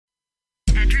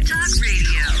Talk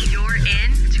Radio. You're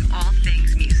in to all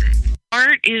things music.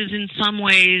 Art is in some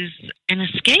ways an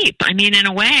escape. I mean, in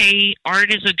a way,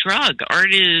 art is a drug.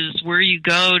 Art is where you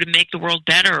go to make the world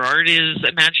better. Art is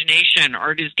imagination.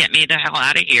 Art is get me the hell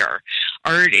out of here.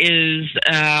 Art is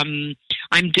I'm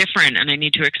different and I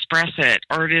need to express it.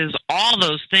 Art is all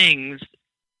those things.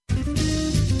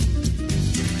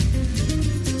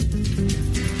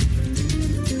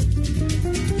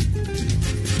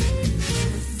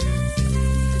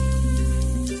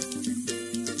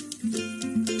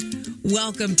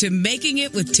 Welcome to Making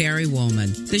It with Terry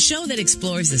Woolman, the show that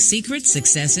explores the secrets,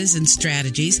 successes, and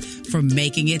strategies for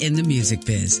making it in the music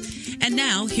biz. And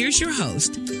now, here's your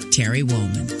host, Terry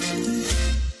Woolman.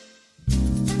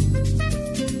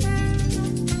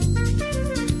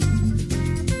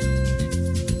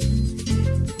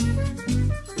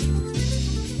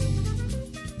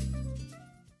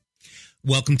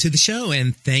 Welcome to the show,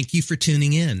 and thank you for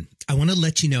tuning in. I want to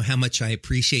let you know how much I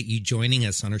appreciate you joining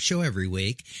us on our show every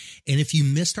week. And if you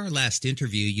missed our last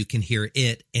interview, you can hear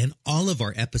it and all of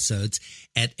our episodes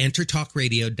at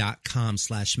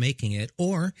entertalkradio.com/makingit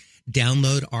or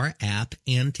download our app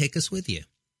and take us with you.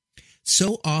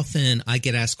 So often I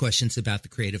get asked questions about the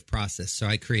creative process. So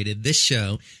I created this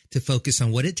show to focus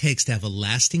on what it takes to have a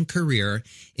lasting career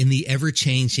in the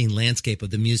ever-changing landscape of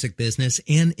the music business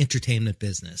and entertainment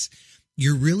business.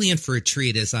 You're really in for a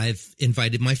treat as I've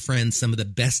invited my friends, some of the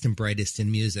best and brightest in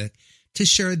music, to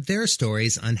share their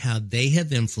stories on how they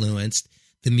have influenced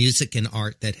the music and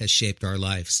art that has shaped our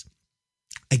lives.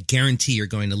 I guarantee you're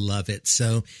going to love it.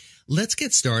 So let's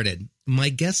get started. My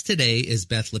guest today is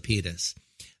Beth Lapides.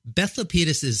 Beth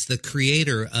Lapides is the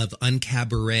creator of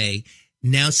Uncabaret,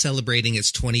 now celebrating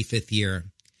its 25th year.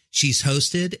 She's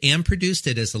hosted and produced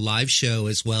it as a live show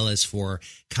as well as for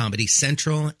Comedy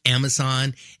Central,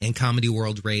 Amazon, and Comedy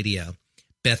World Radio.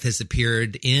 Beth has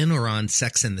appeared in or on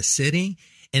Sex and the City,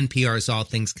 NPR's All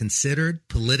Things Considered,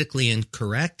 Politically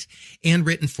Incorrect, and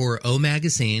written for O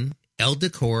Magazine, Elle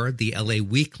Decor, the LA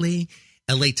Weekly,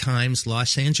 LA Times,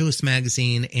 Los Angeles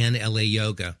Magazine, and LA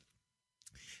Yoga.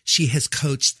 She has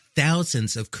coached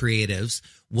thousands of creatives,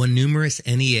 won numerous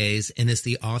NEAs, and is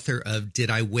the author of Did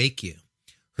I Wake You?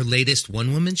 Her latest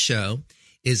one-woman show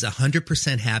is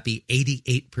 100% Happy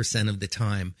 88% of the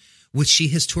time, which she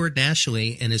has toured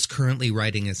nationally and is currently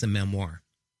writing as a memoir.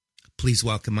 Please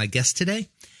welcome my guest today,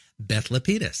 Beth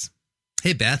Lapides.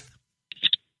 Hey, Beth.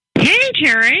 Hey,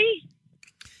 Terry.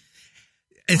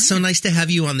 It's so nice to have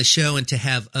you on the show and to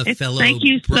have a fellow... Thank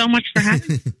you so much for having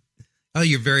me. Oh,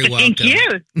 you're very welcome. Thank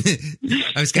you.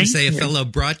 I was going to say a fellow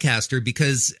broadcaster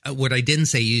because what I didn't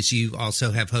say is you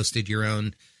also have hosted your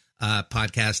own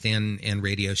podcast and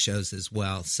radio shows as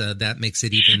well. So that makes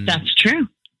it even That's true.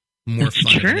 more That's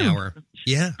fun true. an hour.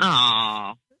 Yeah.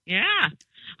 Oh, yeah.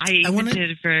 I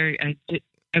did very, I did,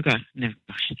 oh, God, no.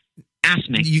 Ask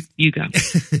me. You go.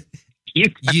 You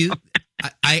go.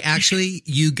 I actually,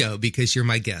 you go because you're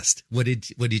my guest. What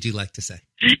did you like to say?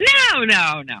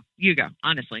 No. You go.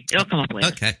 Honestly, it'll come up later.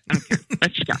 Okay.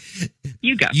 Let's go.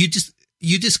 You go.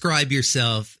 You describe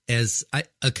yourself as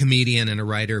a comedian and a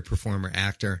writer, performer,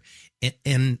 actor.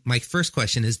 And my first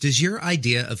question is, does your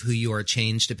idea of who you are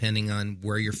change depending on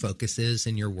where your focus is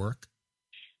in your work?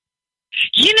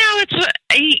 You know, that's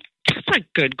a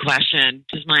good question.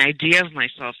 Does my idea of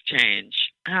myself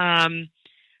change?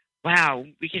 Wow,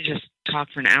 we could just talk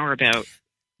for an hour about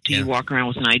do you walk around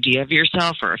with an idea of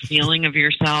yourself or a feeling of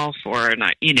yourself or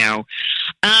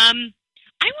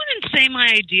I wouldn't say my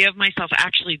idea of myself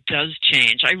actually does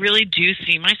change. I really do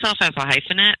see myself as a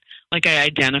hyphenate. Like I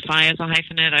identify as a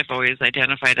hyphenate. I've always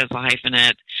identified as a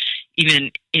hyphenate.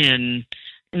 Even in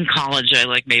college, I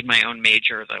made my own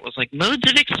major that was like modes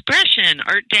of expression,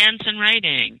 art, dance, and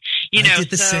writing. I did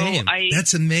the same.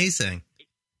 That's amazing.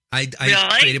 I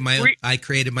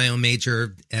created my own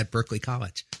major at Berkeley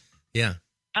College. Yeah.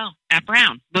 Oh, at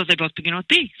Brown. Those they both begin with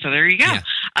B. So there you go. Yeah.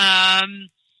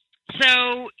 So,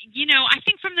 I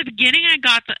think from the beginning I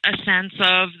got a sense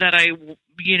of that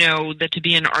that to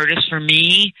be an artist for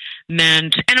me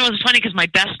meant, and it was funny because my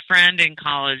best friend in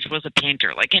college was a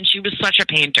painter, and she was such a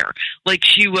painter.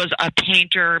 She was a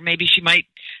painter, maybe she might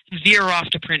veer off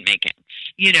to printmaking,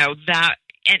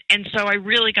 And so I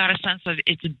really got a sense of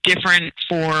it's different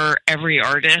for every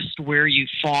artist where you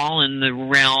fall in the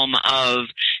realm of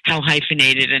how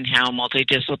hyphenated and how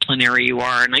multidisciplinary you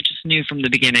are. And I just knew from the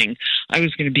beginning I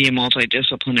was going to be a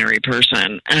multidisciplinary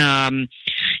person.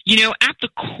 At the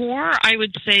core, I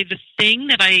would say the thing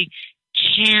that I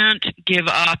can't give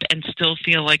up and still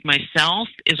feel like myself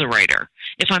is a writer.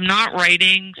 If I'm not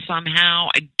writing somehow,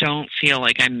 I don't feel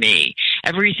like I'm me.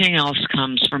 Everything else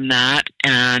comes from that.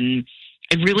 And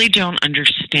I really don't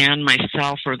understand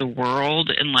myself or the world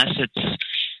unless it's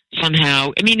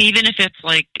somehow, I mean, even if it's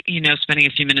like, spending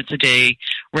a few minutes a day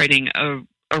writing a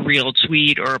real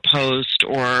tweet or a post,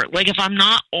 or like if I'm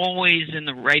not always in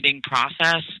the writing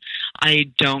process, I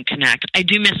don't connect. I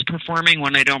do miss performing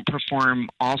when I don't perform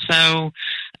also.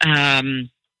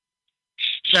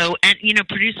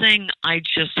 Producing, I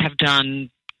just have done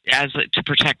to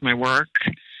protect my work,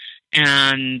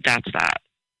 and that's that.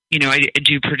 I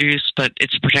do produce, but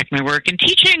it's to protect my work. And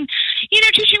teaching,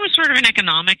 teaching was sort of an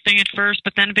economic thing at first,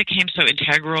 but then it became so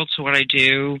integral to what I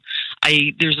do.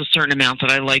 There's a certain amount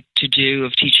that I like to do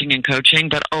of teaching and coaching,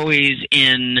 but always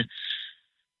in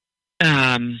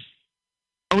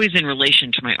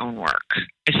relation to my own work.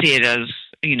 I see it as,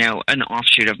 an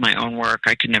offshoot of my own work.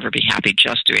 I could never be happy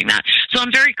just doing that. So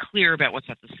I'm very clear about what's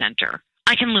at the center.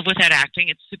 I can live without acting.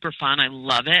 It's super fun. I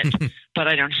love it, but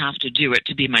I don't have to do it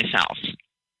to be myself.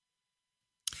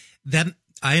 That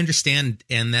I understand,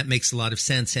 and that makes a lot of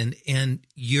sense. And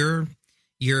your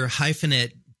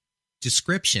hyphenate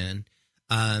description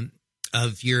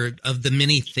of the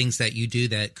many things that you do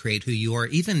that create who you are.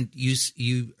 Even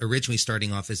you originally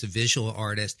starting off as a visual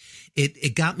artist,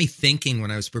 it got me thinking when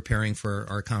I was preparing for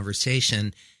our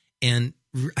conversation. And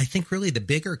I think really the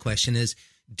bigger question is,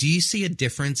 do you see a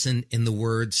difference in the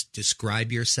words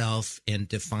describe yourself and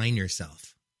define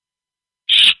yourself?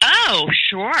 Oh,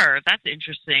 sure. That's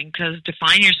interesting, because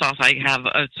define yourself, I have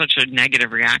such a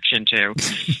negative reaction to,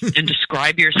 and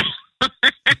describe yourself.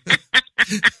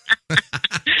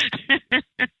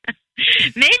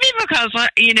 Maybe because,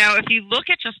 if you look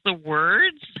at just the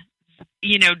words,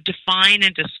 define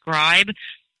and describe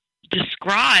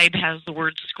has the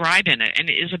word scribe in it, and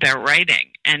it is about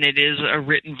writing, and it is a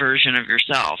written version of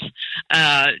yourself.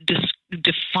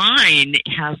 Define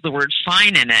has the word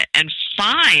fine in it, and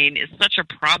fine is such a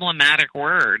problematic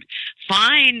word.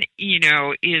 Fine,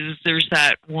 there's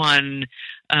that one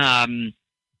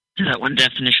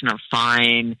definition of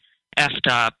fine, effed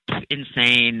up,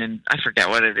 insane, and I forget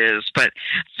what it is, but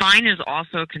fine is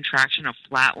also a contraction of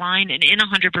flatline, and in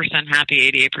 100% happy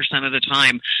 88% of the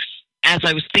time, as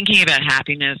I was thinking about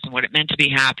happiness and what it meant to be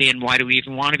happy and why do we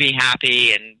even want to be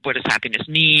happy and what does happiness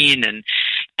mean, and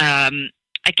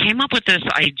I came up with this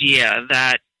idea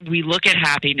that we look at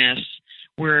happiness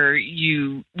where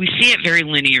we see it very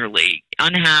linearly.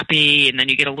 Unhappy, and then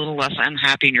you get a little less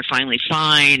unhappy, and you're finally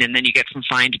fine, and then you get from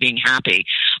fine to being happy.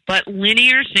 But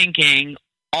linear thinking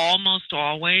almost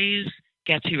always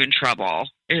gets you in trouble,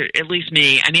 at least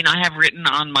me. I mean, I have written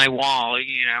on my wall,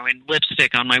 in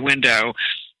lipstick on my window,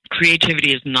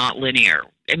 creativity is not linear.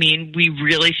 I mean, we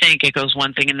really think it goes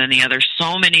one thing and then the other.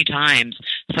 So many times,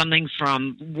 something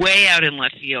from way out in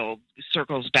left field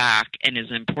circles back and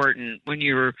is important. When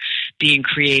you're being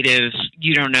creative,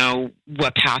 you don't know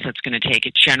what path it's going to take.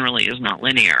 It generally is not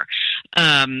linear.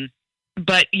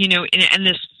 But, and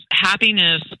this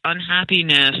happiness,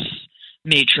 unhappiness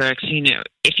matrix,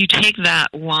 if you take that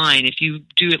line, if you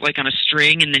do it like on a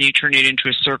string and then you turn it into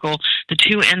a circle, the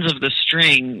two ends of the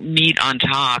string meet on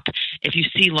top. If you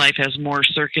see life as more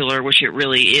circular, which it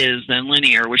really is, than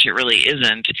linear, which it really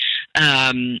isn't,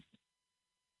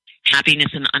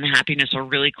 happiness and unhappiness are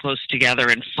really close together,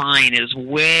 and fine is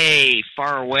way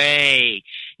far away.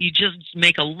 You just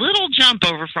make a little jump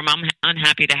over from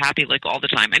unhappy to happy like all the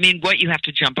time. I mean, what you have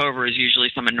to jump over is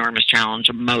usually some enormous challenge,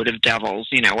 a mode of devils,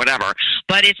 whatever.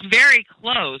 But it's very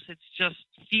close. It's just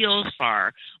feels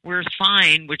far. Whereas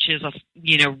fine, which is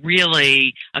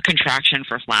really a contraction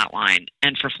for flatline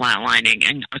and for flatlining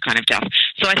and a kind of death.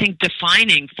 So I think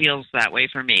defining feels that way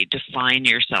for me. Define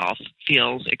yourself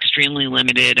feels extremely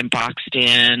limited and boxed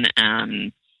in.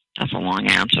 That's a long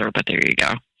answer, but there you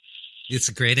go. It's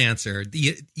a great answer.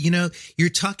 You're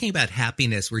talking about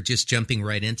happiness. We're just jumping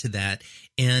right into that.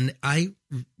 And I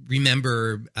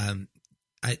remember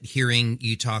hearing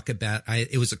you talk about,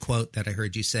 it was a quote that I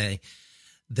heard you say,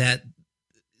 that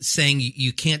saying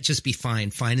you can't just be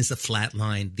fine. Fine is a flat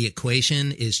line. The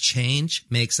equation is change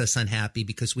makes us unhappy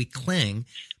because we cling,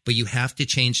 but you have to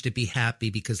change to be happy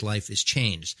because life is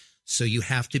changed. So you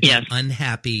have to be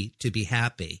unhappy to be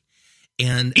happy.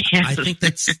 And I think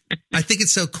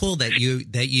it's so cool that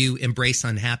you embrace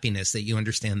unhappiness, that you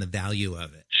understand the value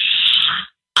of it.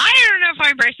 I don't know if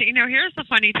I embrace it. Here's the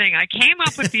funny thing. I came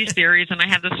up with these theories, and I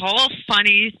have this whole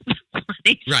funny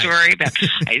story about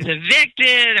I was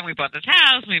evicted, and we bought this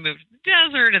house, and we moved to the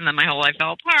desert, and then my whole life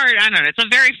fell apart. I don't know. It's a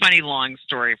very funny, long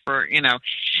story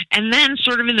And then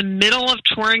sort of in the middle of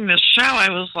touring this show, I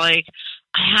was like,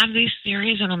 I have these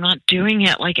theories and I'm not doing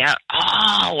it at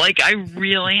all. I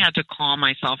really had to call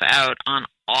myself out on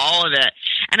all of it.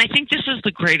 And I think this is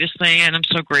the greatest thing, and I'm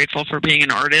so grateful for being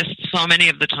an artist. So many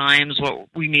of the times what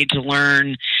we need to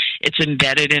learn, it's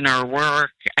embedded in our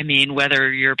work. I mean,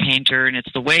 whether you're a painter and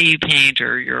it's the way you paint,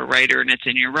 or you're a writer and it's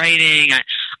in your writing.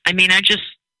 I just,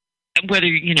 whether,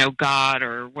 you know, God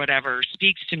or whatever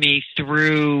speaks to me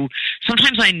through,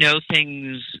 sometimes I know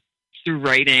things through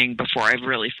writing before I've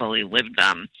really fully lived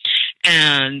them.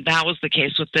 And that was the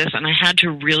case with this. And I had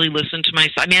to really listen to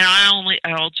myself. I mean,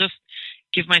 I'll just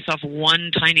give myself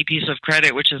one tiny piece of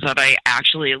credit, which is that I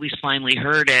actually at least finally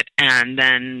heard it and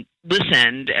then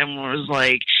listened and was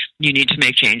like, you need to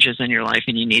make changes in your life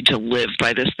and you need to live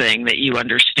by this thing that you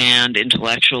understand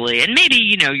intellectually. And maybe,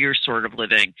 you know, you're sort of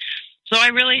living. So I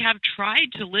really have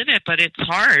tried to live it, but it's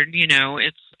hard, you know,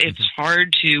 it's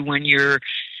hard to, when you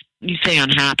say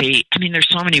unhappy. I mean, there's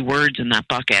so many words in that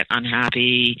bucket: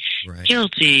 unhappy, right,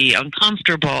 guilty,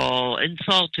 uncomfortable,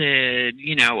 insulted,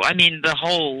 you know, I mean, the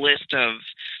whole list of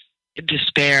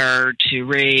despair to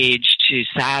rage to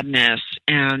sadness.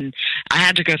 And I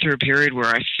had to go through a period where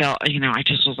I felt, you know, I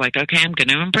just was like, okay, I'm going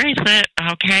to embrace it.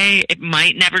 Okay, it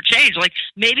might never change. Like,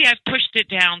 maybe I've pushed it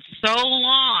down so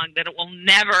long that it will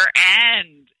never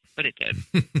end. But it did.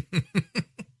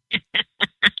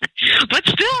 But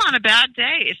still, on a bad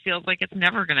day, it feels like it's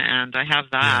never going to end. I have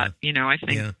that. Yeah. You know, I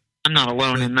think I'm not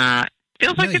alone in that.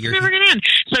 Feels like it's never going to end.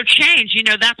 So change, you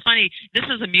know, that's funny. This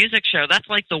is a music show. That's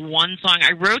like the one song.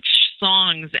 I wrote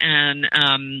songs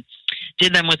and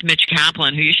did them with Mitch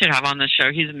Kaplan, who you should have on the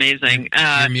show. He's amazing.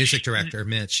 Your music director,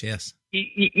 Mitch, yes.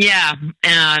 Yeah.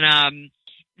 And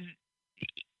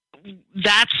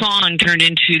that song turned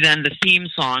into then the theme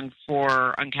song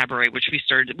for Uncabaret, which we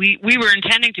started. We were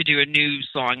intending to do a new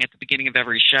song at the beginning of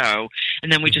every show,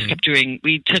 and then we just kept doing.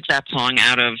 We took that song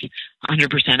out of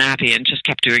 100% Happy and just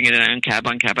kept doing it in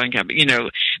Uncab. You know,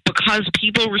 because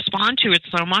people respond to it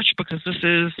so much. Because this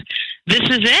is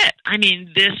it. I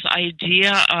mean, this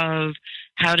idea of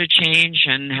how to change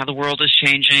and how the world is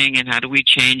changing and how do we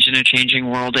change in a changing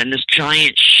world, and this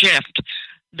giant shift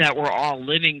that we're all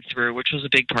living through, which was a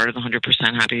big part of the 100%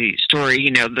 Happy story,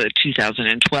 you know, the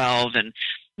 2012, and,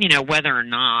 you know, whether or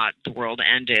not the world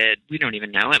ended, we don't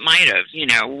even know. It might have, you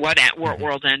know, what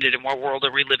world ended and what world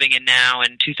are we living in now,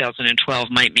 and 2012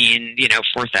 might mean, you know,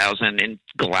 4,000 in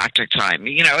galactic time.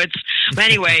 You know, but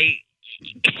anyway,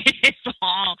 it's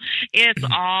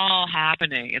all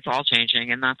happening. It's all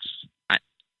changing, and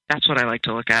that's what I like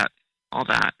to look at, all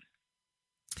that.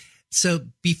 So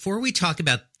before we talk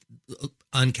about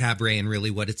Uncabaret and really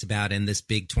what it's about and this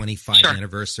big 25th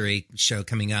anniversary show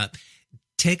coming up,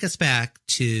 take us back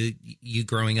to you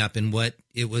growing up and what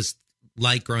it was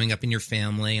like growing up in your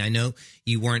family. I know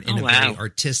you weren't in a very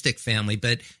artistic family,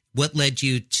 but what led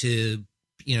you to,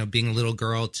 you know, being a little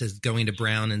girl to going to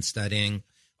Brown and studying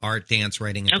art, dance,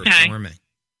 writing, and performing?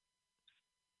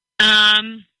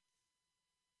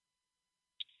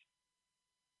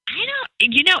 I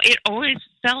don't, you know, it always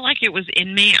felt like it was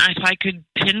in me. If I could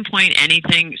pinpoint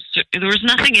anything, there was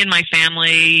nothing in my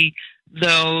family,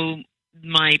 though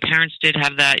my parents did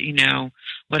have that, you know,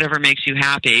 whatever makes you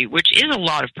happy, which is a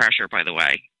lot of pressure, by the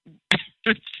way.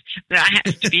 That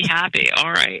has to be happy.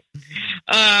 All right.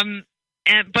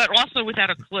 But also without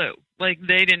a clue. Like,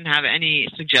 they didn't have any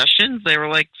suggestions. They were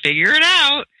like, figure it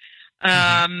out.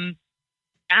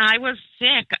 I was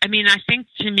sick. I mean, I think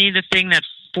to me the thing that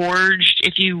forged,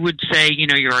 if you would say, you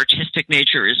know, your artistic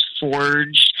nature is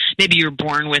forged, maybe you're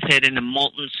born with it in a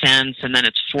molten sense and then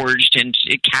it's forged and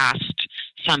cast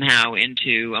somehow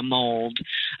into a mold.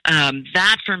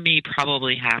 That for me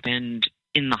probably happened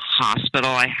in the hospital.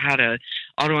 I had a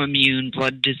autoimmune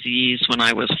blood disease when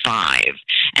I was 5,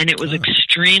 and it was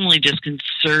extremely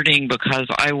disconcerting because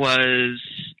I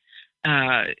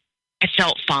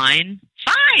felt fine.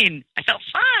 I felt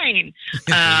fine.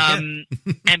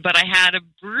 But I had a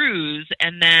bruise,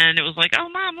 and then it was like, oh,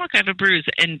 Mom, look, I have a bruise.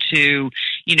 Into,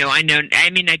 you know,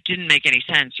 it didn't make any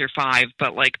sense. You're 5,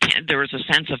 but like there was a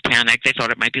sense of panic. They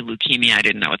thought it might be leukemia. I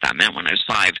didn't know what that meant when I was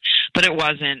 5, but it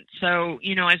wasn't. So,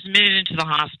 you know, I was admitted into the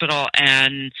hospital,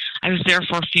 and I was there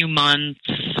for a few months,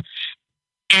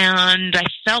 and I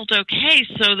felt okay.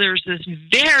 So there's this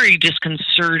very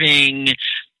disconcerting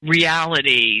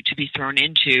reality to be thrown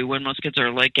into when most kids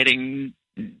are like getting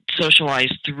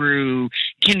socialized through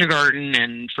kindergarten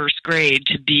and first grade,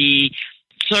 to be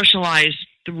socialized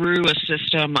through a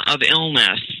system of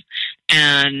illness.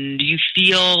 And you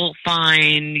feel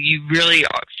fine, you really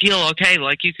feel okay,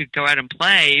 like you could go out and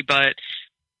play, but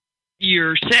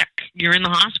you're sick. You're in the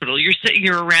hospital. You're sick.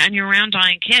 You're around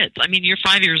dying kids. I mean, you're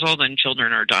 5 years old and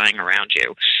children are dying around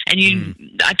you.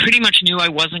 And I pretty much knew I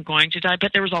wasn't going to die,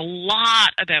 but there was a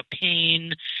lot about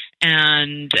pain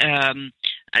and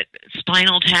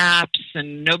spinal taps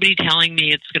and nobody telling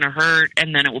me it's going to hurt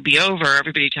and then it will be over.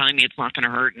 Everybody telling me it's not going to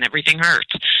hurt and everything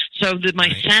hurts. So my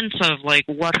sense of like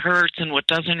what hurts and what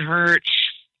doesn't hurt.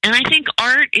 And I think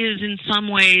art is in some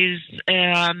ways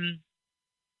an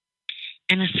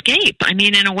escape. I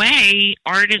mean, in a way,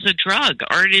 art is a drug.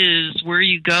 Art is where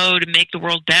you go to make the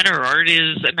world better. Art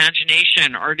is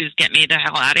imagination. Art is get me the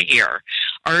hell out of here.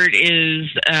 Art is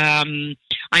I'm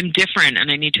different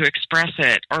and I need to express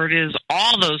it. Art is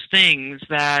all those things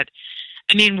that,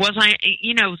 I mean,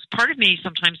 part of me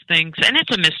sometimes thinks, and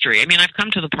it's a mystery. I mean, I've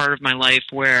come to the part of my life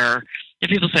where if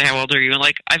people say, how old are you?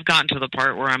 Like, I've gotten to the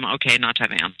part where I'm okay not to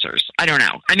have answers. I don't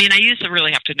know. I mean, I used to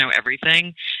really have to know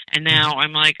everything, and now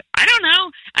I'm like, I don't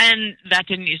know. And that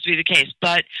didn't used to be the case.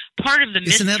 But part of the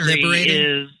Isn't mystery that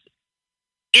liberating?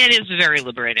 it is very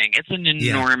liberating. It's an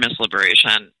enormous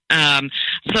liberation.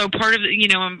 So part of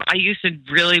I used to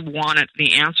really want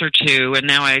the answer to, and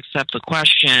now I accept the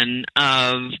question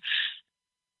of,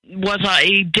 was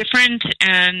I different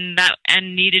and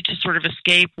needed to sort of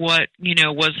escape what,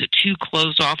 was it too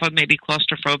closed off of, maybe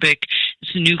claustrophobic,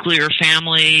 this nuclear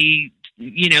family,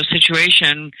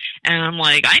 situation. And I'm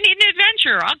like, I need an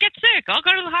adventure. I'll get sick. I'll go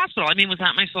to the hospital. I mean, was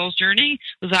that my soul's journey?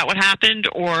 Was that what happened?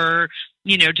 Or,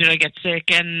 did I get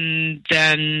sick and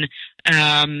then,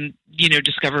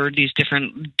 discover these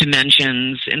different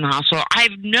dimensions in the hospital? I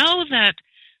know that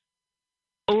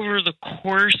over the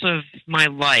course of my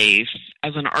life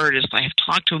as an artist, I have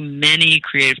talked to many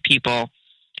creative people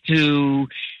who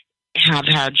have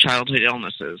had childhood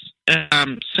illnesses.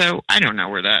 So I don't know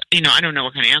where that, I don't know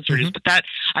what kind of answer it is, but that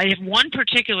I have one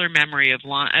particular memory of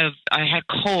I had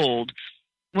cold.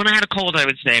 When I had a cold, I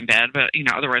would stay in bed, but,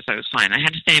 otherwise I was fine. I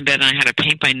had to stay in bed and I had to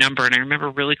paint by number. And I remember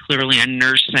really clearly a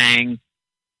nurse saying,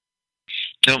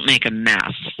 don't make a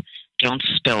mess. Don't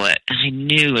spill it. And I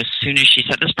knew as soon as she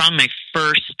said, this is probably my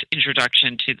first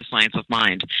introduction to the science of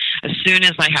mind. As soon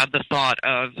as I had the thought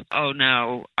of, oh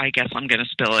no, I guess I'm going to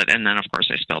spill it. And then of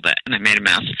course I spilled it and I made a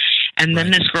mess. And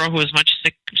then this girl who was much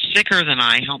sicker than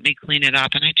I helped me clean it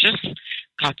up. And I just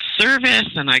got service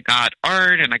and I got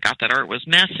art and I got that art was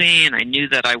messy and I knew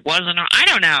that I wasn't, I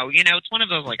don't know, it's one of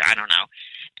those like, I don't know.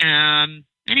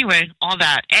 Anyway, all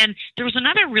that. And there was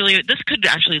another this could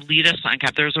actually lead us on,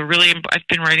 Cap. I've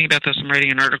been writing about this. I'm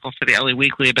writing an article for the LA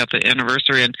Weekly about the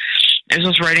anniversary, and I was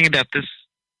just writing about this.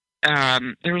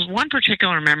 There was one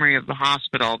particular memory of the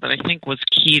hospital that I think was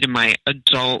key to my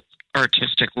adult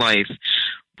artistic life,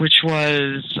 which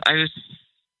was I was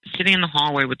sitting in the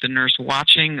hallway with the nurse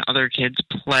watching other kids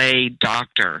play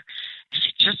doctor. I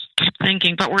just kept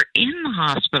thinking, but we're in the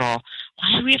hospital.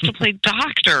 Why do we have to play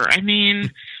doctor? I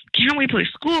mean, can't we play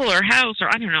school or house or,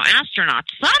 I don't know, astronaut,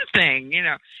 something,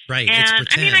 Right. And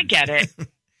I mean, I get it.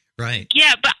 Right.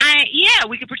 Yeah, but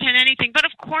we could pretend anything. But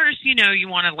of course, you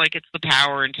want to it's the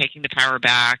power and taking the power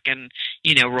back and,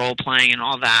 role playing and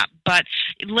all that. But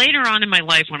later on in my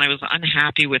life, when I was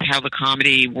unhappy with how the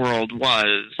comedy world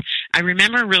was, I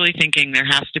remember really thinking there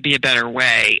has to be a better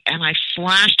way. And I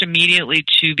flashed immediately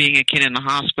to being a kid in the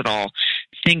hospital,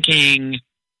 thinking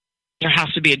there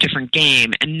has to be a different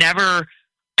game and never.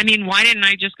 I mean, why didn't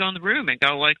I just go in the room and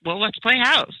go like, well, let's play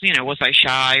house? Was I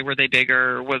shy? Were they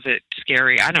bigger? Was it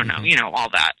scary? I don't know, all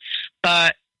that.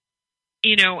 But,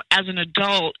 as an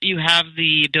adult, you have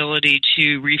the ability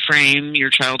to reframe your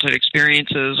childhood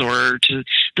experiences or to,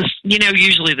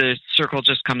 usually the circle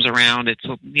just comes around. It's,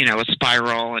 a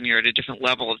spiral and you're at a different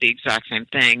level of the exact same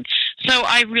thing. So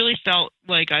I really felt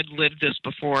like I'd lived this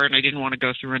before and I didn't want to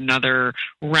go through another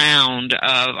round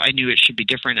of I knew it should be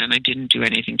different and I didn't do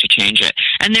anything to change it.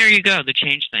 And there you go, the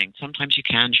change thing. Sometimes you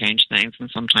can change things and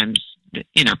sometimes,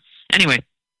 Anyway,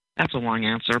 that's a long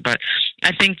answer, but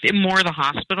I think more the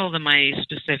hospital than my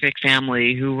specific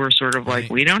family who were sort of like,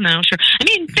 we don't know. Sure. I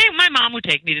mean, my mom would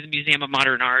take me to the Museum of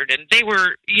Modern Art and they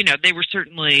were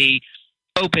certainly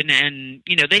open and,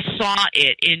 they saw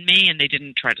it in me and they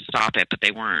didn't try to stop it, but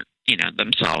they weren't,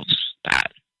 themselves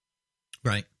that.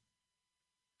 Right.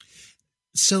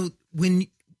 So when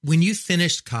you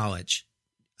finished college,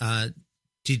 I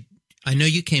know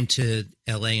you came to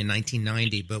LA in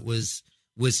 1990, but was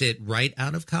it right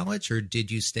out of college or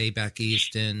did you stay back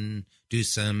east and do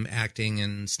some acting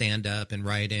and stand up and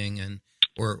writing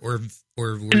or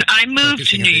I moved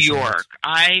to New York.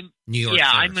 I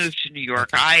moved to New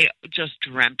York. Okay. I just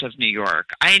dreamt of New York.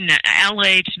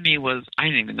 LA to me was, I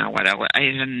didn't even know what LA,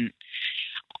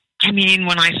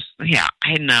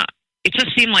 it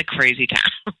just seemed like crazy town.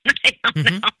 I don't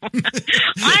know.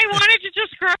 I wanted to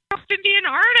just grow up and be an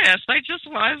artist. I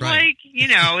was like,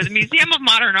 the Museum of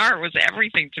Modern Art was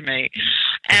everything to me.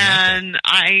 And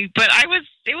it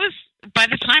by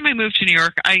the time I moved to New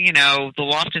York, the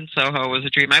loft in Soho was a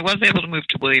dream. I was able to move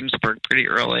to Williamsburg pretty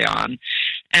early on.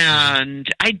 And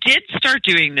I did start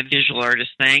doing the visual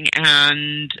artist thing,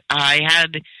 and I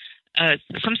had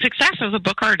some success as a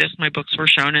book artist. My books were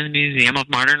shown in the Museum of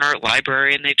Modern Art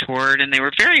Library, and they toured, and they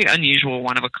were very unusual,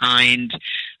 one of a kind.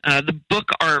 The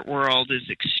book art world is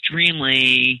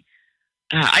extremely,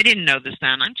 I didn't know this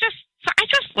then. I'm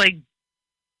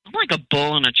like a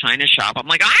bull in a china shop. I'm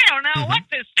like, I don't know what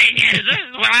this thing is. This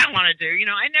is what I want to do.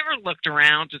 I never looked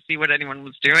around to see what anyone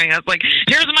was doing. I was like,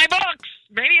 here's my books.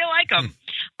 Maybe you like them.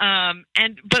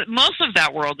 But most of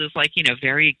that world is like,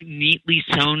 very neatly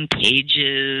sewn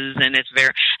pages, and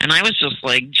and I was just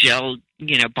like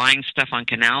buying stuff on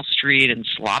Canal Street and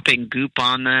slopping goop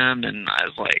on them, and I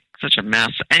was like such a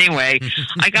mess. Anyway,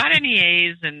 I got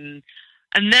NEAs and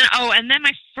then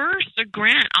my first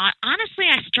grant, honestly,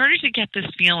 I started to get this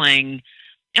feeling,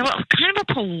 it was kind of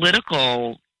a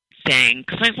political thing,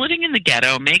 because I was living in the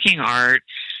ghetto, making art,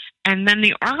 and then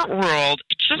the art world,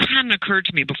 it just hadn't occurred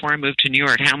to me before I moved to New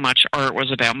York how much art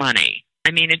was about money.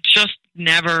 I mean, it just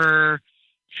never...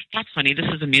 That's funny. This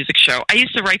is a music show. I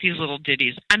used to write these little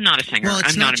ditties. I'm not a singer. Well,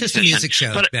 it's I'm not not just a musician, a music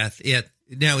show, but, Beth.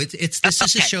 No, this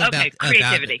is a show about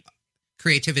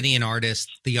creativity and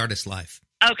the artist life.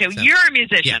 Okay, so, you're a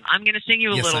musician. Yeah. I'm going to sing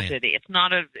you a little ditty. It's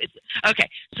not okay.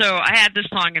 So I had this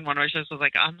song in one of my shows. It was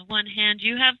like, on the one hand,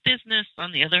 you have business.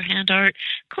 On the other hand, art.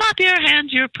 Clap your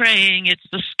hands, you're praying. It's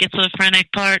the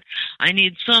schizophrenic part. I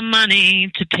need some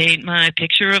money to paint my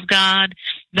picture of God.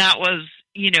 That was,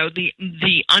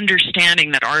 the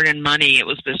understanding that art and money, it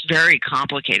was this very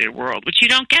complicated world, which you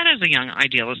don't get as a young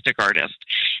idealistic artist.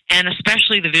 And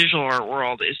especially the visual art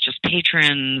world is just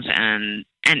patrons and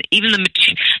even the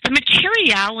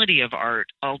materiality of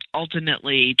art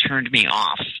ultimately turned me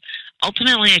off.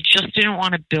 Ultimately, I just didn't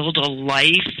want to build a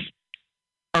life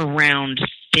around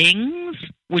things,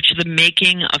 which the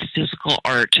making of physical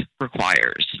art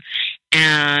requires.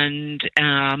 And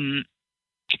I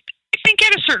think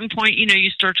at a certain point, you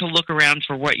start to look around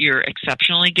for what you're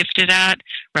exceptionally gifted at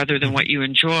rather than what you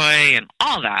enjoy and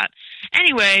all that.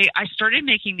 Anyway, I started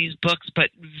making these books,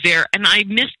 and I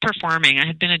missed performing. I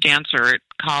had been a dancer at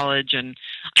college, and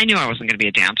I knew I wasn't going to be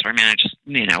a dancer. I mean, I just,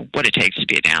 what it takes to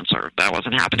be a dancer. That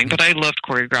wasn't happening. But I loved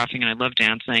choreographing, and I loved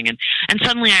dancing. And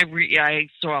suddenly I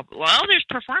saw, well, there's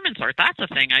performance art. That's a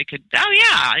thing I could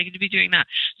be doing that.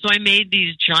 So I made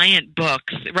these giant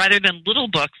books rather than little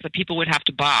books that people would have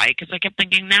to buy, because I kept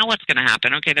thinking, now what's going to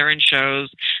happen? Okay, they're in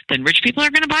shows. Then rich people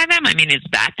are going to buy them? I mean, is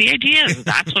that the idea?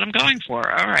 That's what I'm going for.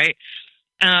 All right.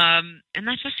 And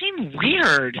that just seemed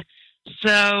weird.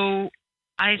 So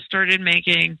I started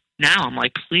making, now I'm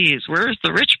like, please, where's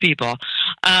the rich people?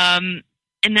 And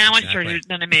now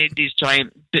then I made these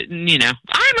giant, I'm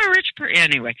a rich person.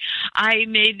 Anyway, I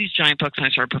made these giant books and I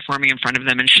started performing in front of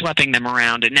them and schlepping them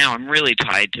around. And now I'm really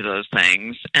tied to those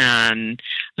things. And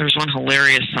there was one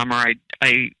hilarious summer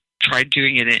I tried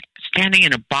doing it standing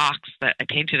in a box that I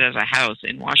painted as a house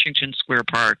in Washington Square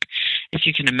Park, if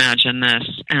you can imagine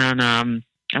this. And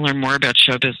I learned more about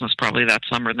show business probably that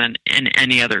summer than in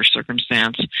any other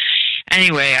circumstance.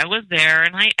 Anyway, I was there,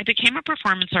 and I became a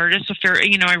performance artist.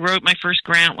 I wrote my first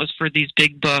grant was for this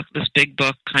big book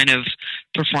kind of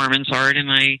performance art,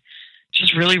 and I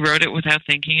just really wrote it without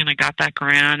thinking, and I got that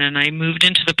grant, and I moved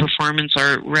into the performance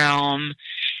art realm.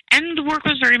 And the work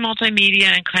was very multimedia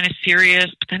and kind of serious,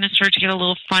 but then it started to get a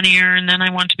little funnier, and then I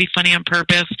wanted to be funny on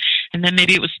purpose, and then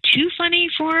maybe it was too funny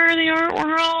for the art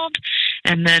world,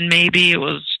 and then I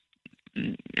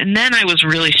was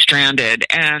really stranded.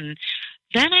 And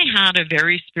then I had a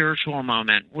very spiritual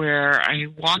moment where I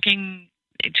was walking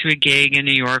to a gig in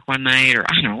New York one night, or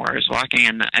I don't know where I was walking,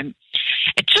 and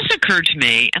it just occurred to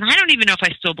me, and I don't even know if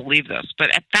I still believe this,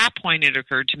 but at that point it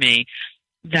occurred to me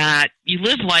that you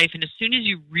live life, and as soon as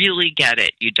you really get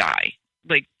it, you die.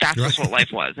 Like, that's just what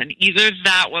life was. And either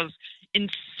that was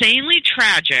insanely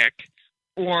tragic,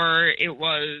 or it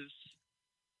was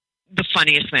the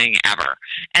funniest thing ever.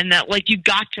 And that, like, you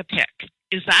got to pick.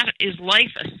 Is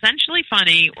life essentially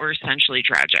funny or essentially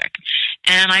tragic?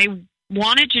 And I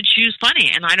wanted to choose funny.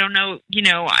 And I don't know,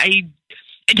 I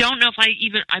don't know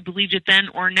if I believed it then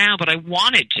or now, but I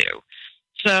wanted to.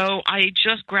 So I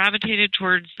just gravitated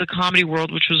towards the comedy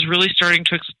world, which was really starting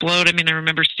to explode. I mean, I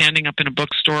remember standing up in a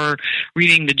bookstore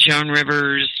reading the Joan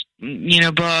Rivers,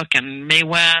 book, and Mae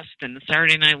West, and the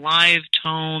Saturday Night Live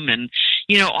tome, and,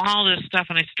 all this stuff.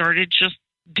 And I started just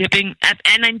dipping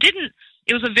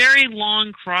it was a very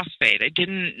long crossfade. I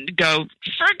didn't go,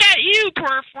 forget you,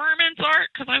 performance art,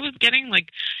 because I was getting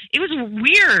it was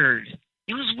weird.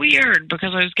 It was weird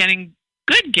because I was getting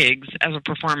good gigs as a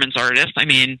performance artist. I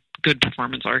mean, good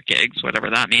performance art gigs, whatever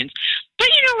that means.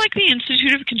 like the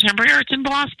Institute of Contemporary Arts in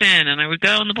Boston, and I would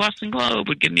go, and the Boston Globe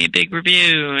would give me a big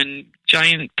review and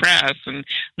giant press and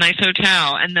nice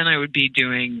hotel, and then I would be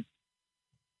doing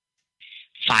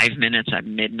 5 minutes at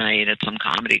midnight at some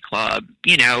comedy club,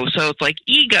 so it's like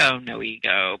ego, no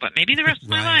ego, but maybe the rest of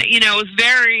my life, it was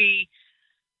very,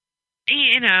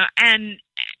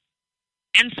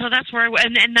 and so that's where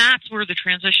and that's where the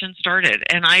transition started.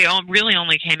 And I really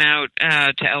only came out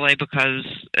to LA because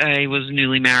I was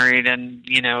newly married, and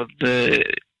the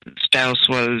spouse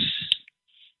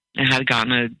had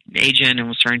gotten an agent and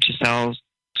was trying to sell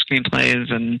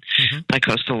screenplays, and by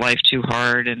Coastal Life Too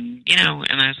Hard, and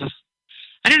and I was just,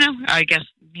 I don't know. I guess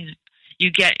you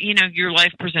get your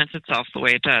life presents itself the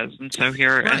way it does, and so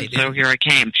here I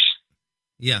came.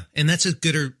 Yeah, and that's as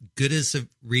good as a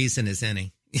reason as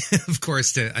any. Of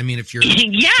course, if your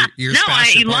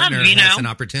spouse or partner has an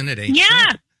opportunity,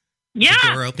 the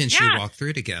door opens, you walk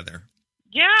through together.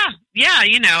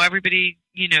 Everybody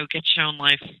gets shown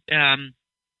life.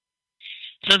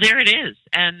 So there it is,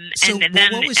 and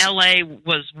then LA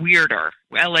was weirder.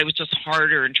 LA was just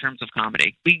harder in terms of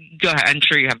comedy. Go ahead. I'm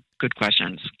sure you have good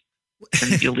questions,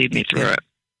 and you'll lead me through it.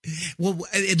 Well,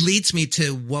 it leads me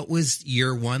to, what was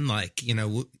year one like?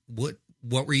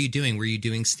 What were you doing? Were you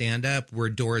doing stand-up? Were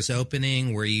doors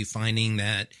opening? Were you finding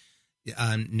that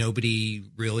nobody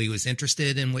really was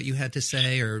interested in what you had to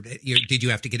say? Or did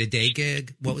you have to get a day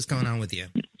gig? What was going on with you?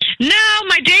 No,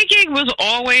 my day gig was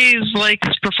always like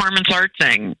this performance art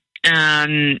thing.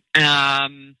 And I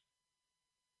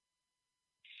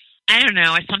don't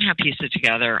know. I somehow pieced it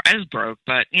together. I was broke,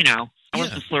 but, I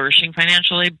wasn't flourishing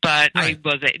financially, but right.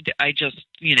 I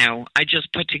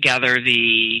just put together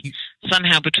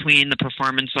somehow between the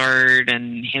performance art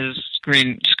and his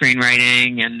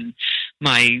screenwriting and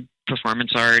my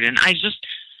performance art. And it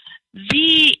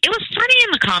was funny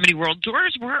in the comedy world.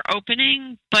 Doors were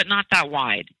opening, but not that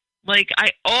wide. Like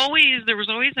there was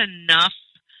always enough.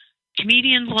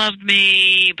 Comedians loved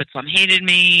me, but some hated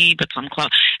me, but some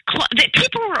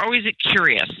people were always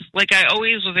curious. Like I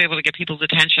always was able to get people's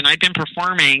attention. I'd been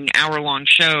performing hour-long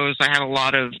shows. I had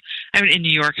in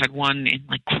New York, had one in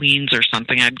like Queens or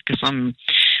something.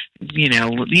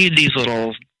 These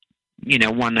little,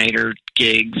 one-nighter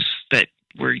gigs that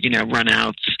were,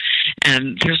 runouts.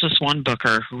 And there's this one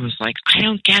booker who was like, I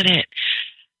don't get it.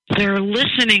 They're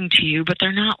listening to you, but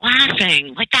they're not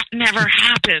laughing. Like that never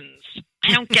happens.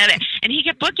 I don't get it. And he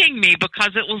kept booking me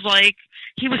because it was like,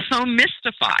 he was so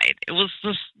mystified. It was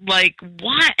just like,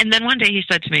 what? And then one day he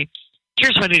said to me,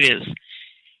 here's what it is.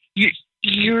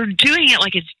 You're doing it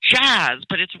like it's jazz,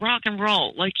 but it's rock and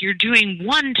roll. Like you're doing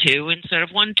 1-2 instead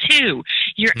of 1-2.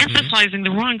 You're emphasizing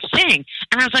the wrong thing.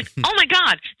 And I was like, oh my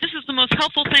God, this is the most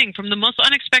helpful thing from the most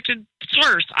unexpected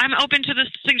source. I'm open to this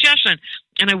suggestion.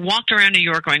 And I walked around New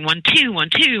York going 1-2,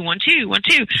 1-2, 1-2,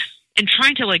 1-2. And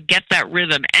trying to like get that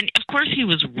rhythm. And of course he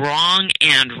was wrong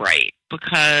and right,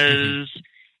 because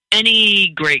any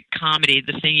great comedy,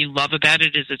 the thing you love about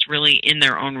it is it's really in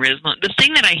their own rhythm. The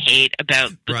thing that I hate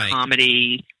about the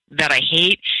comedy that I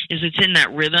hate is it's in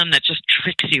that rhythm that just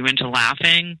tricks you into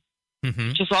laughing.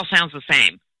 It just all sounds the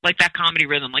same. Like that comedy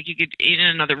rhythm. Like you could eat in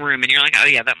another room and you're like, oh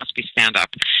yeah, that must be stand up.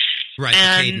 Right.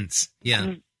 And, the cadence.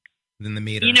 Yeah. Then the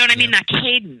meter. You know what I mean? That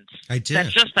cadence. I do.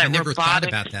 That's just that I never thought robotic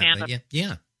about that. stand-up. But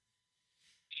yeah.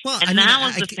 Well, and that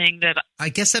was the thing that I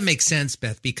guess that makes sense,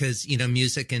 Beth, because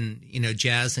music and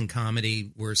jazz and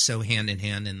comedy were so hand in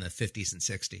hand in the 50s and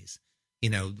 60s.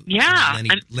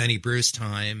 Lenny Bruce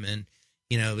time, and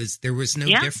there was no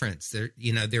difference. There'd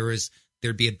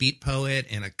be a beat poet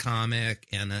and a comic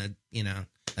and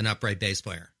an upright bass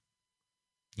player.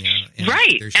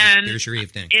 Right. There's your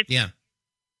evening. Yeah.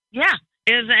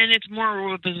 And it's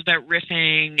more about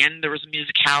riffing, and there was a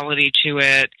musicality to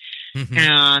it,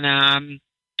 and.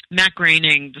 Matt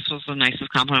Groening, this was the nicest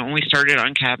compliment. When we started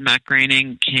on Cab, Matt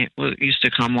Groening used to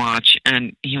come watch,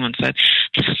 and he once said,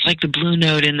 this is like the Blue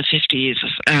Note in the 50s.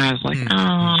 And I was like,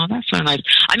 oh, that's so nice.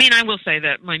 I mean, I will say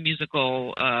that my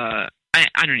musical, I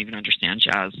don't even understand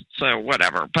jazz, so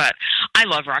whatever. But I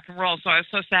love rock and roll, so I was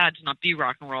so sad to not be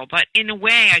rock and roll. But in a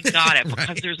way, I got it,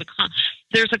 because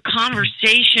there's a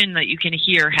conversation that you can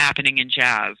hear happening in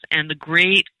jazz, and the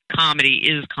great comedy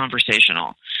is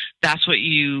conversational. That's what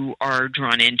you are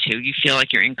drawn into. You feel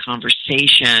like you're in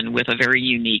conversation with a very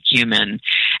unique human.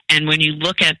 And when you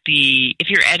look at if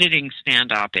you're editing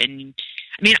stand-up, and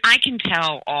I mean, I can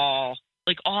tell all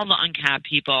the uncapped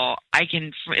people,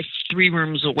 if 3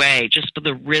 rooms away, just for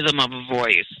the rhythm of a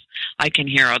voice, I can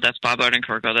hear, oh, that's Bob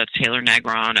Odenkirk, oh, that's Taylor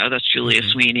Negron, oh, that's Julia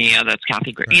Sweeney, oh, that's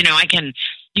Kathy Griffin.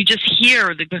 You just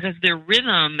hear because their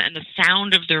rhythm and the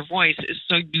sound of their voice is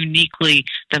so uniquely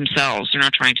themselves. They're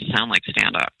not trying to sound like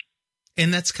stand-up.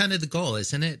 And that's kind of the goal,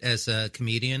 isn't it? As a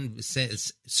comedian,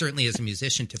 certainly as a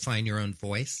musician, to find your own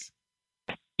voice.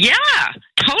 Yeah,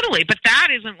 totally. But that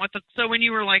isn't so when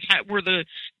you were like, were the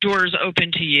doors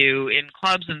open to you in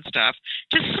clubs and stuff?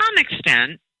 To some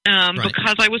extent, right.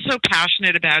 Because I was so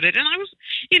passionate about it. And I was,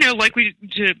 like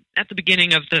at the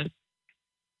beginning of the,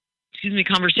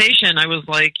 conversation, I was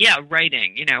like, yeah,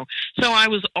 writing, So I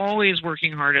was always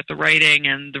working hard at the writing.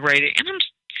 And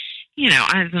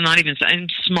I'm not even, I'm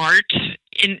smart.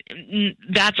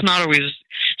 That's not always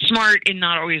smart in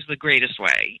not always the greatest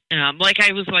way. Like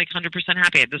I was like 100%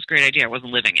 happy. I had this great idea. I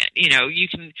wasn't living it.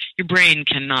 Your brain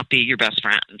cannot be your best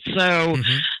friend. So,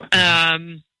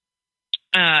 in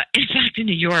fact, in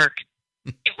New York,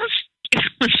 it was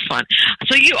fun.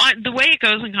 So the way it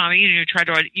goes in comedy,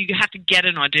 you have to get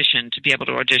an audition to be able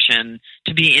to audition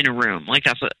to be in a room. Like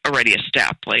that's already a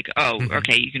step. Like,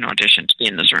 okay, you can audition to be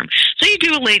in this room. So you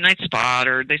do a late night spot,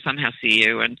 or they somehow see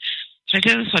you. And so I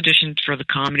did this audition for the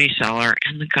Comedy Cellar,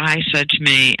 and the guy said to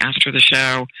me after the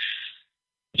show,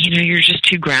 you're just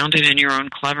too grounded in your own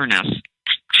cleverness.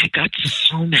 I got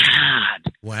so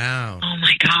mad. Wow. Oh,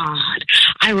 my God.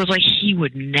 I was like, he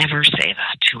would never say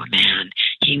that to a man.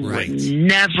 He would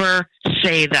never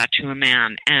say that to a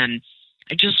man. And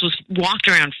I just walked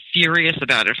around furious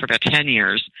about it for about 10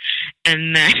 years.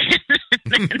 And then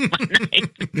one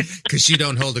night. Because you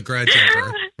don't hold a grudge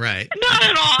ever. Right. Not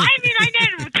at all. I mean, I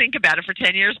didn't think about it for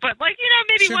 10 years, but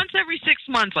maybe once every 6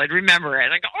 months I'd remember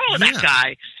it. I go, that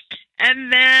guy.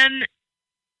 And then,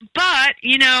 but,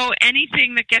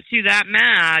 anything that gets you that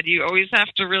mad, you always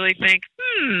have to really think,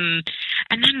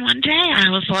 And then one day I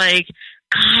was like,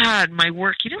 God, my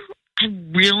work, I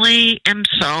really am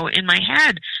so in my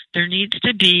head. There needs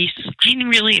to be,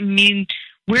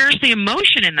 where's the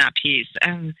emotion in that piece?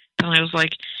 And then I was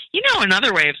like,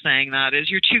 another way of saying that is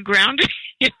you're too grounded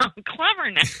in your own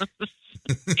cleverness. And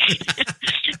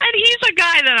he's a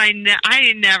guy that I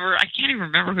can't even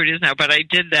remember who it is now, but I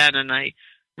did that, and I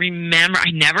remember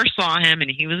I never saw him, and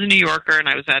he was a New Yorker, and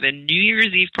I was at a New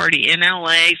Year's Eve party in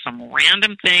LA, some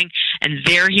random thing, and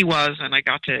there he was, and I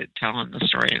got to tell him the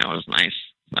story, and it was nice.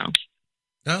 So,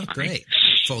 funny. Great.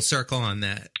 Full circle on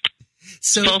that.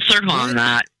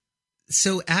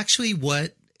 So actually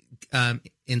what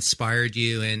inspired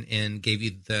you and gave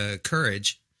you the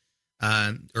courage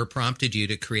or prompted you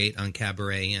to create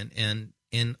Uncabaret,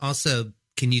 and also,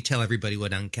 can you tell everybody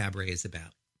what Uncabaret is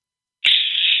about?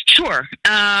 Sure.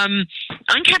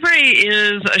 Uncabaret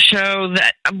is a show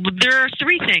that there are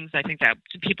three things I think that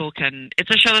people can. It's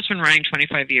a show that's been running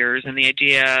 25 years, and the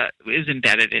idea is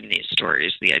embedded in these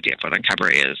stories. The idea of what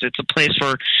Uncabaret is, it's a place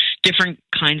for different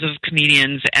kinds of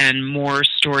comedians and more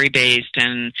story based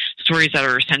and stories that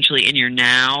are essentially in your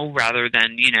now, rather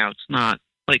than it's not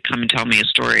like come and tell me a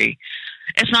story.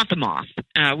 It's not The Moth.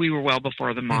 We were well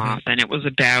before The Moth, and it was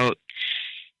about.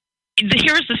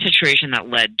 Here's the situation that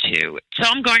led to. So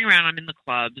I'm going around, I'm in the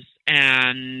clubs,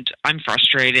 and I'm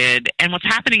frustrated. And what's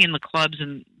happening in the clubs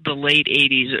in the late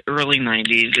 80s, early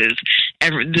 90s is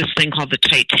this thing called the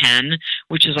Tight 10,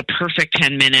 which is a perfect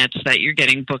 10 minutes that you're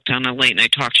getting booked on a late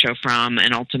night talk show from,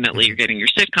 and ultimately you're getting your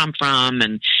sitcom from,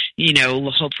 and,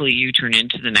 hopefully you turn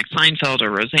into the next Seinfeld or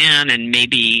Roseanne, and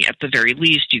maybe at the very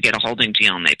least you get a holding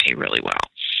deal and they pay really well.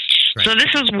 Right. So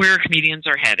this is where comedians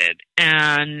are headed.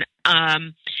 And,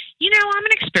 I'm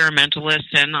an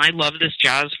experimentalist, and I love this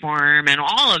jazz form and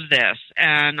all of this,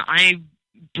 and I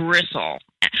bristle.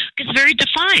 It's very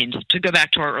defined, to go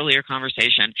back to our earlier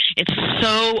conversation. It's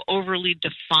so overly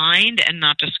defined and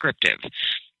not descriptive.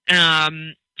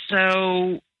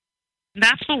 So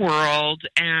that's the world,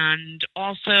 and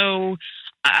also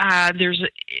I'm at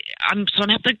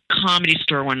the Comedy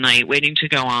Store one night waiting to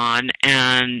go on,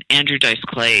 and Andrew Dice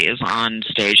Clay is on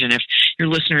stage. And if your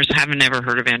listeners haven't ever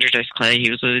heard of Andrew Dice Clay,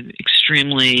 he was a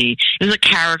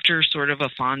character, sort of a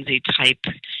Fonzie type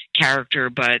character,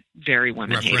 but very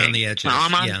women-hating. Rough around the edges,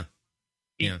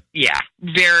 yeah,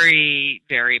 very,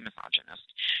 very misogynist.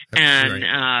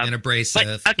 And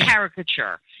abrasive. But a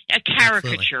caricature,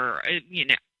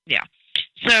 yeah.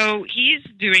 So he's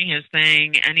doing his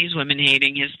thing, and he's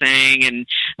women-hating his thing, and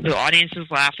the audience is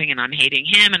laughing, and I'm hating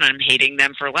him, and I'm hating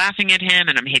them for laughing at him,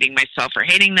 and I'm hating myself for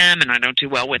hating them, and I don't do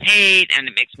well with hate, and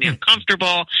it makes me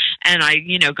uncomfortable, and I,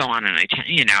 go on, and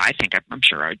I'm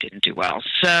sure I didn't do well.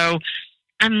 So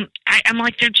I'm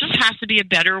like, there just has to be a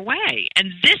better way.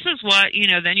 And this is what,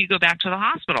 then you go back to the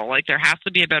hospital. Like, there has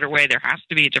to be a better way. There has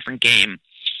to be a different game.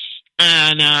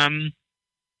 And,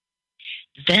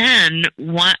 then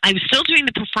I was still doing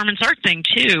the performance art thing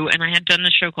too, and I had done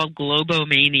this show called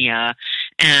Globomania,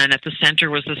 And at the center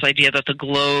was this idea that the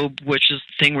globe, which is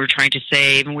the thing we're trying to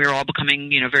save, and we were all becoming,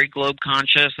 very globe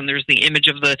conscious. And there's the image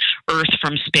of the Earth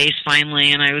from space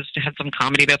finally. And I had some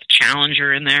comedy about the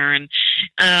Challenger in there, and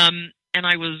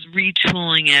I was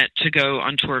retooling it to go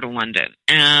on tour to London.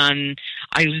 And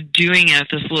I was doing it at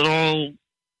this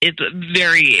it's a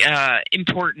very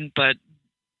important but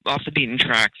off the beaten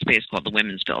track space called the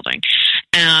Women's Building.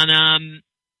 And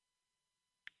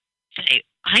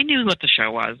I knew what the show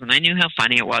was, and I knew how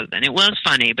funny it was, and it was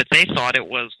funny, but they thought it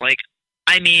was like,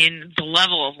 the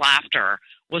level of laughter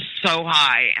was so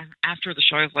high. And after the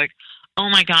show, I was like, oh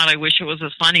my God, I wish it was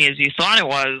as funny as you thought it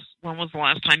was. When was the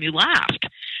last time you laughed?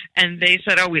 And they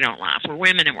said, oh, we don't laugh. We're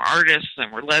women, and we're artists,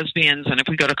 and we're lesbians, and if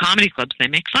we go to comedy clubs, they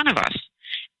make fun of us.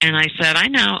 And I said, I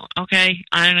know, okay,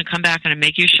 I'm going to come back and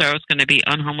make you a show. It's going to be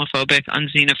unhomophobic,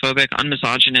 unxenophobic,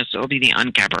 unmisogynist. It'll be the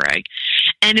uncabaret.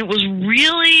 And it was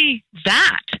really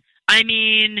that.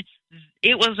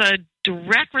 It was a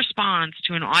direct response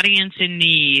to an audience in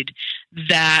need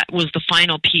that was the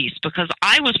final piece, because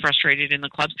I was frustrated in the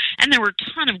clubs, and there were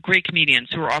a ton of great comedians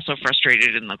who were also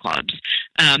frustrated in the clubs.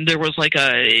 There was like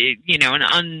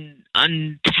an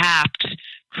untapped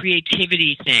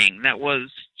creativity thing that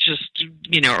was just,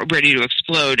 ready to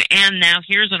explode. And now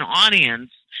here's an audience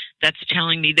that's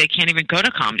telling me they can't even go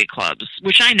to comedy clubs,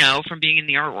 which I know from being in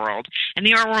the art world. And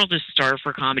the art world is starved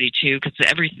for comedy too, because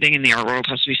everything in the art world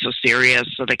has to be so serious,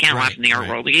 so they can't laugh in the art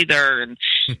world either. And,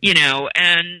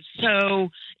 and so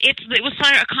it was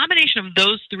a combination of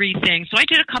those three things. So I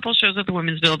did a couple shows at the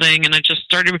Women's Building, and I just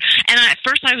started, and at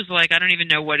first I was like, I don't even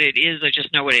know what it is. I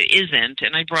just know what it isn't.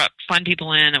 And I brought fun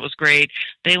people in. It was great.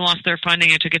 They lost their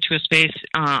funding. I took it to a space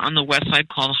on the west side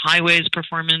called Highways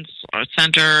Performance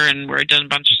Center, and where I'd done a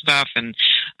bunch of stuff. And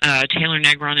Taylor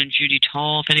Negron and Judy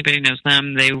Toll, if anybody knows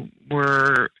them,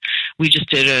 we just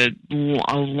did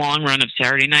a long run of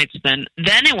Saturday nights. Then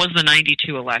it was the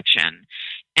 92 election.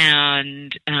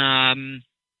 And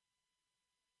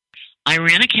I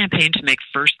ran a campaign to make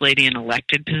First Lady an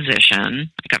elected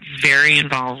position. I got very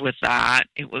involved with that.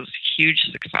 It was a huge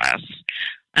success.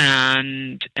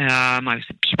 And I was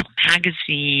in People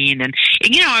magazine, and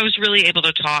I was really able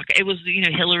to talk. It was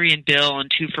Hillary and Bill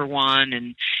and 2 for 1,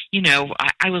 and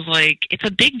I was like, it's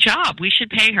a big job. We should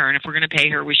pay her, and if we're going to pay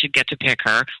her, we should get to pick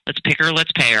her. Let's pick her.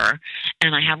 Let's pay her.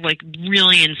 And I have like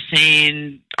really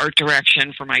insane art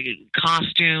direction for my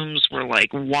costumes. Were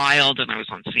like wild, and I was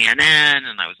on CNN,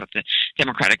 and I was at the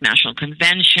Democratic National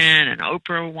Convention, and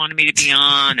Oprah wanted me to be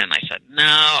on, and I said no.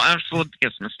 I was the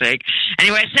biggest mistake.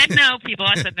 Anyway, I said no, people.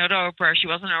 I said no to Oprah. She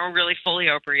wasn't really fully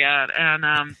Oprah yet. And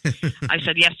I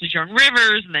said yes to Joan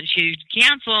Rivers, and then she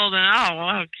canceled,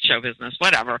 and show business,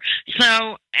 whatever.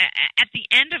 So at the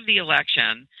end of the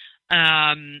election,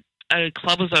 a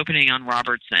club was opening on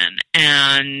Robertson,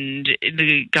 and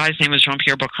the guy's name was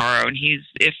Jean-Pierre Boccaro, and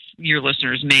if your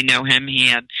listeners may know him,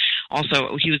 he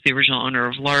was the original owner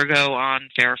of Largo on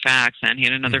Fairfax, and he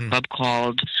had another club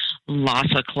called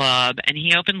Lhasa Club, and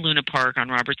he opened Luna Park on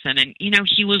Robertson, and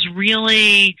he was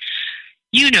really,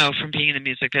 from being in the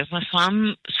music business,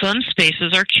 some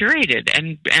spaces are curated,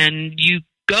 and you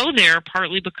go there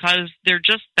partly because they're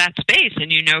just that space,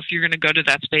 and if you're going to go to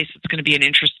that space, it's going to be an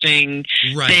interesting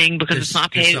thing, because it's not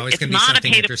a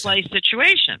pay to play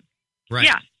situation. Right.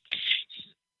 Yeah.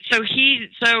 So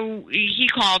he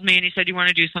called me and he said, "You want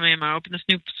to do something? I'm going to open this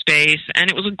new space." And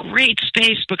it was a great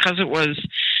space because it was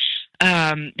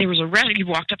there was you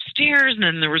walked upstairs, and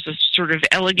then there was a sort of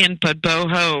elegant but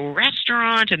boho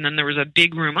restaurant, and then there was a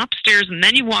big room upstairs, and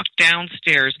then you walked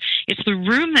downstairs. It's the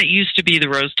room that used to be the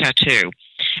Rose Tattoo.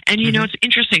 And it's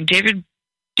interesting, David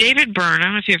Byrne, I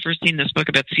don't know if you've ever seen this book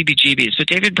about CBGBs, but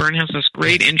David Byrne has this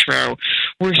great intro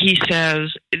where he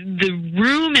says the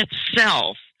room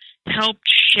itself helped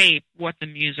shape what the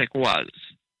music was.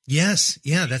 Yes.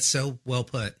 Yeah, that's so well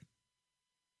put.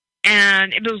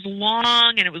 And it was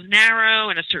long, and it was narrow,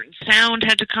 and a certain sound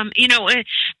had to come,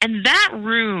 and that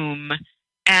room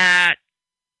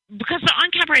because the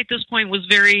on-cabaret at this point was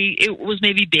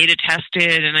maybe beta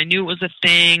tested, and I knew it was a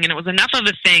thing, and it was enough of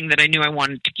a thing that I knew I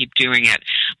wanted to keep doing it,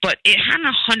 but it hadn't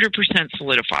 100%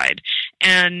 solidified.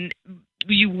 And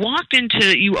you opened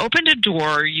a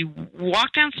door, you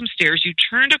walked down some stairs, you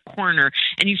turned a corner,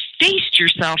 and you faced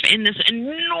yourself in this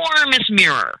enormous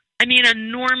mirror.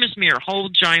 Enormous mirror, whole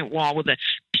giant wall with a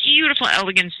beautiful,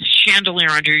 elegant chandelier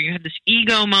under you. You had this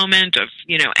ego moment of,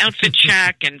 outfit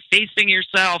check and facing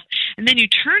yourself. And then you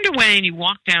turned away and you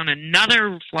walked down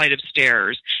another flight of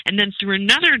stairs and then through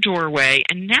another doorway.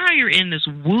 And now you're in this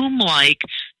womb-like,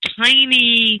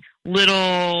 tiny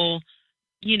little,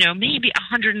 maybe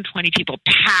 120 people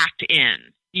packed in.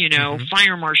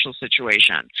 Fire marshal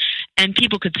situation. and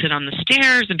people could sit on the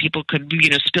stairs, and people could,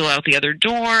 spill out the other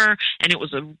door, and it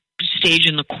was a stage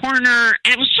in the corner,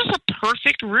 and it was just a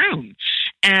perfect room.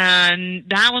 And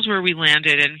that was where we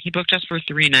landed, and he booked us for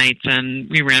 3 nights, and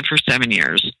we ran for 7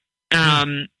 years.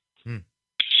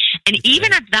 And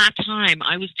even at that time,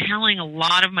 I was telling a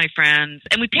lot of my friends,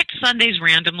 and we picked Sundays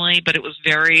randomly, but it was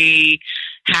very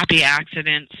happy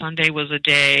accident. Sunday was a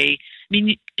day. I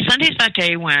mean, Sunday's that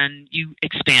day when you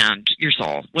expand your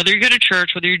soul. Whether you go to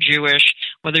church, whether you're Jewish,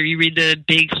 whether you read the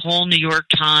big whole New York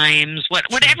Times,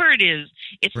 whatever it is,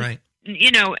 it's right.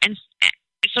 And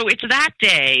so it's that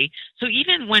day. So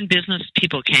even when business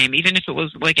people came, even if it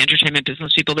was like entertainment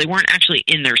business people, they weren't actually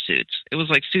in their suits. It was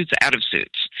like suits out of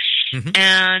suits. Mm-hmm.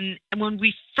 And when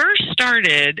we first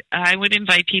started, I would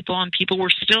invite people, and people were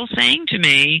still saying to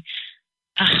me,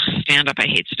 stand-up, I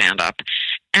hate stand-up.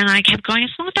 And I kept going,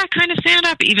 it's not that kind of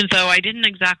stand-up, even though I didn't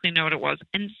exactly know what it was.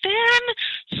 And then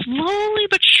slowly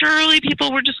but surely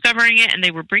people were discovering it, and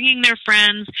they were bringing their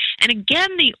friends. And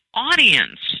again, the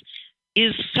audience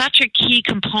is such a key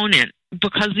component,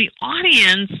 because the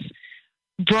audience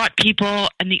brought people,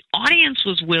 and the audience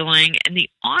was willing, and the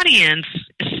audience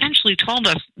essentially told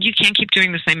us, you can't keep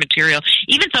doing the same material.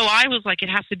 Even though I was like, it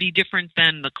has to be different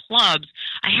than the clubs,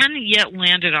 I hadn't yet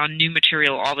landed on new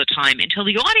material all the time until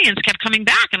the audience kept coming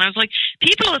back. And I was like,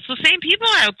 people, it's the same people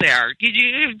out there.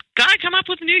 You've got to come up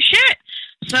with new shit.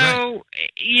 So,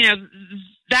 right.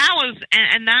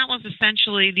 That was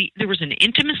essentially there was an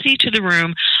intimacy to the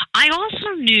room. I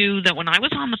also knew that when I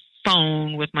was on the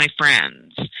phone with my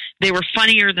friends, they were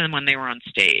funnier than when they were on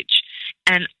stage.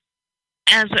 And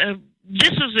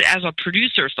this is as a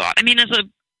producer thought. I mean,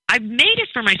 I made it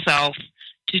for myself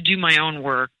to do my own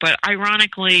work, but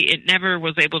ironically, it never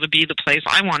was able to be the place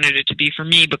I wanted it to be for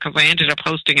me, because I ended up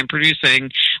hosting and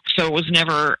producing. So it was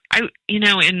never, in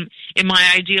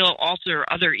my ideal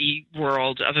other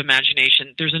world of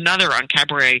imagination, there's another on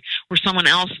Cabaret where someone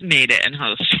else made it and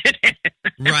hosted it.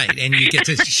 Right, and you get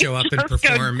to show up and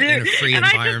perform in a free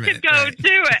environment. I just could go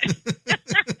do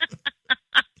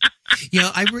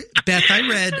it. Beth, I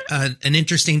read an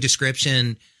interesting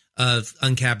description of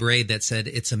Cabaret that said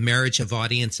it's a marriage of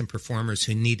audience and performers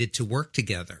who needed to work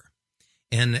together.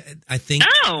 And I think,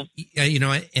 I love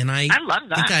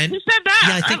that. Who said that?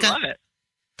 Yeah, I love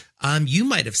it. You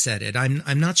might have said it.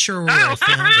 I'm not sure where I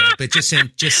found it, but just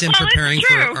in preparing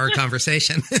for our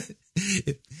conversation.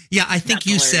 Yeah, I think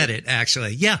you said it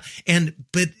actually. Yeah.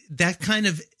 But that kind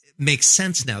of makes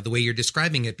sense now, the way you're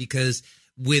describing it, because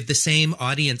with the same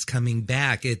audience coming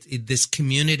back, this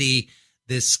community,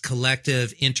 this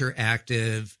collective,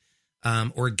 interactive,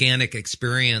 organic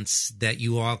experience that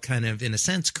you all kind of, in a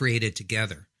sense, created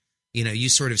together. You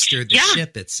sort of steered the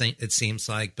ship, it seems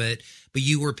like, but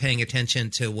you were paying attention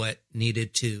to what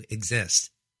needed to exist.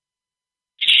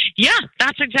 Yeah,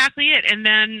 that's exactly it. And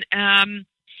then,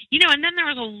 and then there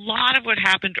was a lot of what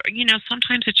happened.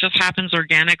 Sometimes it just happens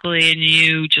organically, and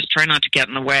you just try not to get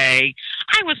in the way.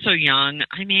 I was so young.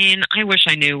 I mean, I wish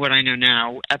I knew what I know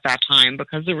now at that time,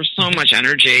 because there was so much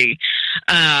energy.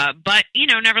 But,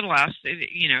 nevertheless,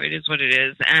 it is what it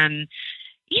is. And,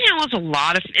 it was a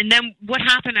lot of, and then what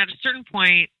happened at a certain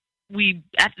point,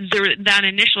 that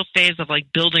initial phase of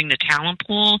like building the talent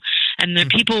pool, and the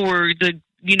people were the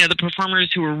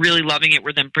performers who were really loving it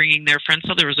were then bringing their friends.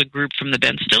 So there was a group from the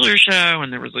Ben Stiller show,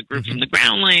 and there was a group from the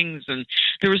Groundlings, and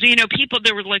there was, people,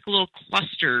 there were like little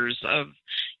clusters of,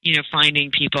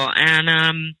 finding people.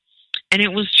 And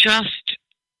it was just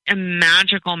a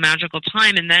magical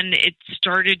time. And then it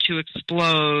started to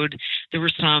explode. There were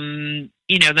some,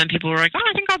 then people were like,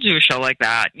 I think I'll do a show like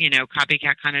that,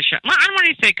 copycat kind of show. Well, I don't want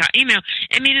to say,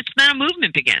 I mean, it's then a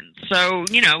movement begins. So,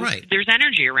 right. There's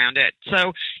energy around it.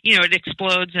 So, it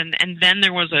explodes. And then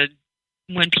there was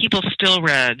when people still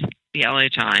read the LA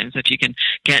Times, if you can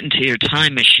get into your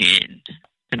time machine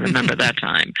and remember that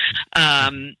time,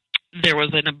 there was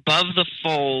an above the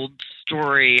fold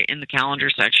story in the calendar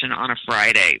section on a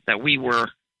Friday that was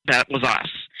us.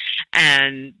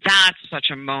 And that's such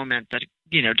a moment that,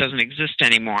 doesn't exist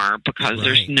anymore, because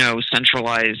there's no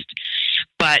centralized,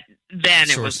 but then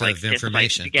it was like this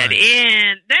fight to get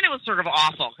in. Then it was sort of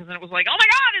awful, because then it was like, oh my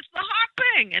God, it's the hot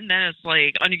thing. And then it's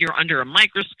like you're under a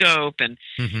microscope. And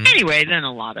anyway, then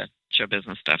a lot of show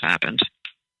business stuff happened.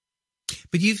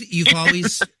 But you've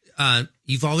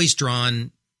always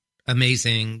drawn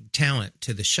amazing talent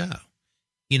to the show.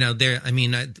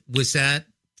 Was that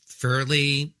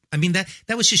fairly,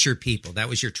 that was just your people. That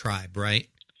was your tribe, right?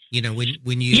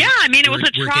 When you, it was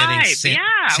a tribe.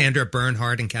 Sandra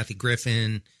Bernhardt and Kathy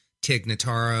Griffin, Tig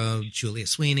Notaro, Julia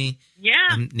Sweeney. Yeah.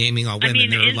 I'm naming all women.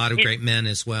 There are a lot of great men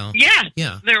as well. Yeah.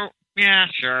 Yeah. Yeah,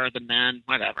 sure, the men,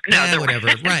 whatever. No, Yeah, whatever,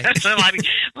 right. a lot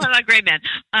of great men.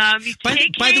 By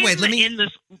the way, let me. In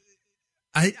this,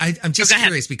 I'm just go ahead.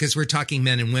 curious because we're talking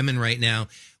men and women right now.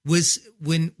 Was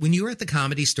when you were at the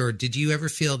Comedy Store, did you ever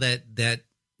feel that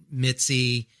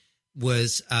Mitzi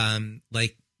was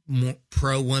like more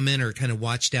pro woman or kind of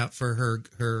watched out for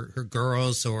her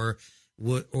girls, or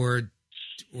was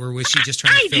she just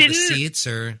trying to fill the seats,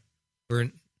 or I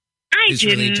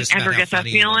didn't really just ever get that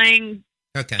feeling.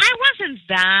 Okay, I wasn't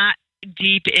that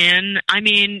deep in. I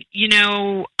mean,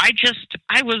 I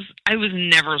was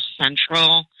never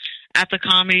central at the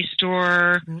Comedy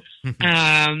Store.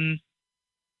 I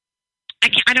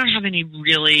don't have any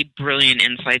really brilliant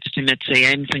insights to Mitzi.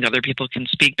 I think other people can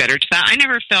speak better to that. I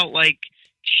never felt like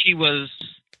she was.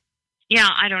 Yeah,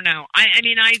 I don't know.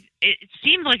 It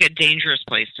seemed like a dangerous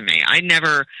place to me. I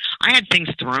had things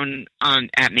thrown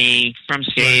at me from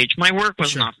stage. My work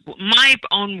was my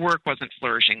own work wasn't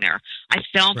flourishing there. I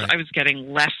felt I was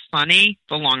getting less funny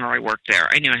the longer I worked there.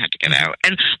 I knew I had to get out.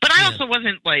 But I also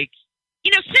wasn't like,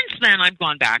 since then I've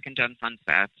gone back and done fun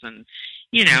sets and,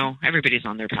 everybody's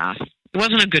on their path. It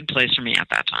wasn't a good place for me at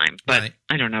that time, but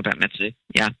I don't know about Mitzi.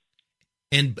 Yeah.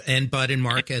 And Bud and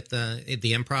Mark at the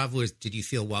Improv, did you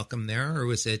feel welcome there, or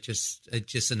was it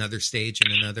just another stage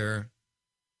and another?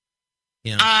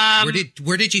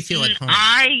 Where did you feel at home?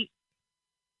 I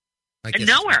guess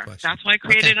nowhere. That's why I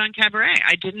created on Cabaret.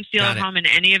 I didn't feel at home in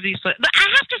any of these. But I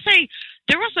have to say,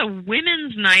 there was a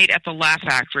women's night at the Laugh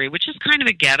Factory, which is kind of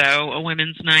a ghetto, a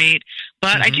women's night.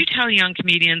 But I do tell young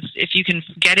comedians, if you can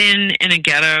get in a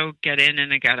ghetto, get in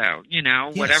a ghetto.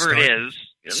 Whatever it is.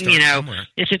 Somewhere.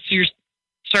 If it's your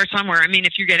start somewhere. I mean,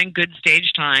 if you're getting good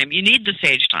stage time, you need the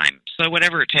stage time. So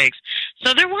whatever it takes.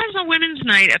 So there was a women's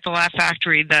night at the Laugh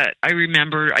Factory that I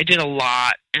remember. I did a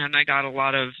lot, and I got a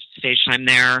lot of stage time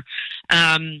there.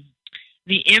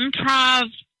 The Improv,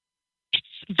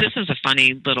 this is a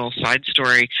funny little side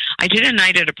story. I did a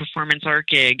night at a performance art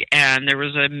gig, and there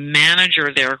was a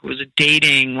manager there who was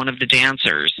dating one of the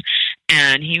dancers.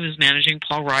 And he was managing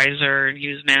Paul Reiser, and he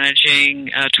was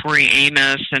managing Tori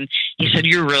Amos. And he said,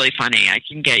 "You're really funny. I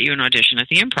can get you an audition at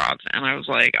the Improv." And I was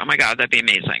like, "Oh, my God, that'd be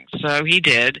amazing." So he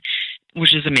did,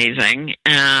 which is amazing.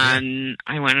 And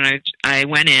I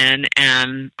went in,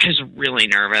 and I was really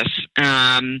nervous.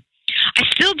 I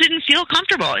still didn't feel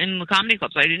comfortable in the comedy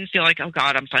clubs. I didn't feel like, oh,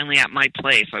 God, I'm finally at my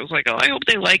place. I was like, oh, I hope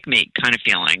they like me kind of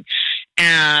feeling.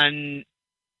 And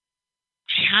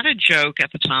I had a joke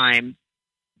at the time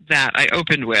that I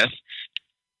opened with.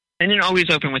 I didn't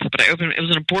always open with it, but it was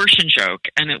an abortion joke,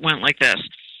 and it went like this.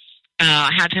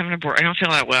 I had to have an abortion. I don't feel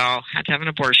that well. Had to have an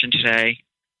abortion today.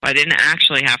 I didn't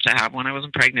actually have to have one. I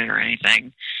wasn't pregnant or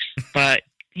anything. But,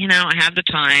 I had the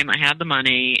time. I had the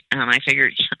money, and I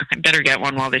figured I better get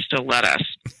one while they still let us.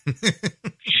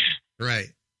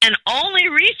 Right. And only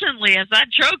recently has that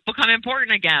joke become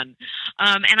important again.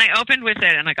 And I opened with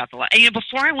it, and I got the laugh.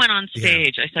 Before I went on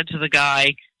stage, I said to the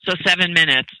guy, "So 7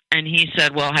 minutes," and he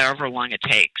said, "Well, however long it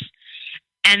takes."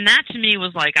 And that to me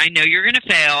was like, I know you're going to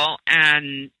fail,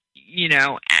 and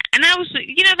and that was,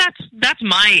 that's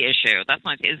my issue. That's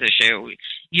not his issue.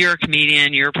 You're a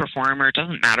comedian, you're a performer. It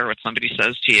doesn't matter what somebody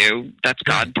says to you. That's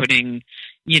God putting,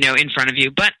 in front of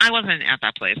you. But I wasn't at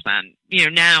that place then.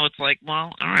 Now it's like,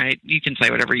 well, all right, you can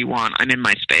say whatever you want. I'm in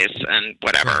my space and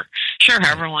whatever. Right. Sure,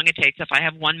 however long it takes. If I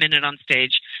have 1 minute on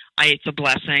stage, it's a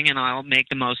blessing, and I'll make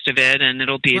the most of it, and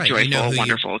it'll be a joyful,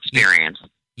 wonderful experience.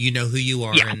 You know who you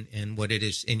are and what it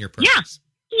is in your purpose.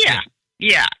 Yeah.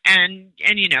 And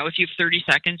if you have 30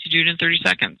 seconds, you do it in 30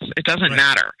 seconds. It doesn't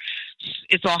matter.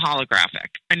 It's all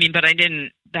holographic. I mean, but I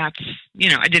didn't have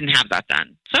that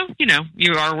then. So,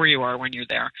 you are where you are when you're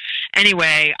there.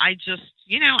 Anyway, I just,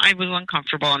 I was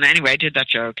uncomfortable. And anyway, I did that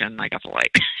joke and I got the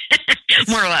light.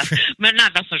 More or less. But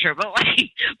that's not true. But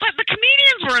the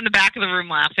comedians were in the back of the room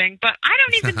laughing. But I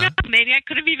don't even know. Maybe I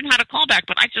could have even had a callback,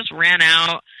 but I just ran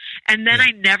out. And then I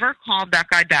never called that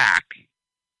guy back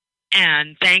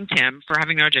and thanked him for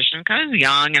having an audition because I was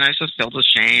young and I was just filled with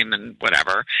shame and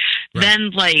whatever. Right.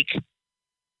 Then,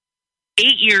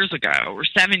 8 years ago or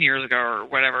 7 years ago or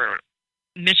whatever,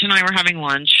 Mitch and I were having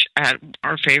lunch at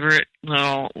our favorite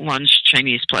little lunch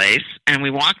Chinese place, and we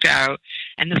walked out,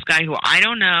 and this guy who I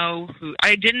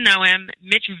didn't know him,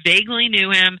 Mitch vaguely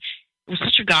knew him. It was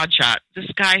such a god shot.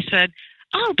 This guy said,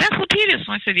 "Oh, Beth Lapides." And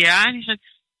I said, "Yeah." And he said,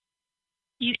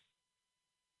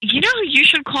 "You know who you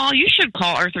should call? You should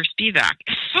call Arthur Spivak."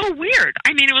 so weird.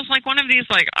 I mean, it was like one of these,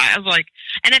 like, I was like,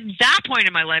 and at that point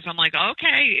in my life, I'm like,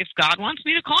 okay, if God wants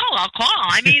me to call, I'll call.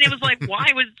 I mean, it was like, why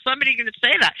was somebody going to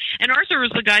say that? And Arthur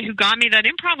was the guy who got me that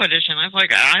improv audition. I was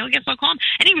like, I guess I'll call him.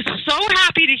 And he was so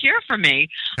happy to hear from me.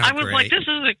 Oh, I was great. like, this is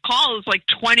a call. It was like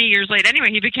 20 years late.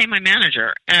 Anyway, he became my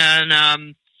manager.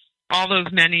 And, all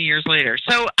those many years later.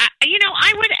 So,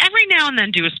 I would every now and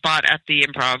then do a spot at the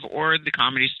Improv or the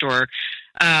Comedy Store.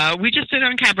 We just did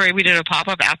on Cabaret. We did a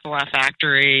pop-up at the Laugh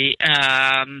Factory.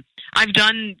 I've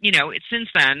done, since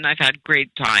then, I've had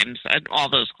great times at all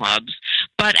those clubs.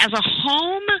 But as a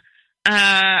home,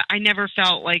 I never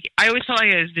felt like, I always felt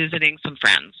like I was visiting some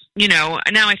friends,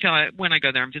 and now I feel like when I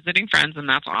go there, I'm visiting friends, and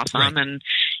that's awesome. Right. And,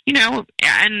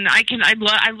 and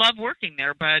I love working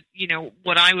there, but,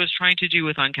 what I was trying to do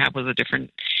with UNCAP was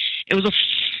it was a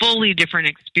fully different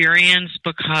experience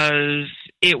because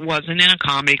it wasn't in a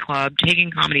comedy club. Taking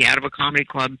comedy out of a comedy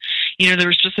club, there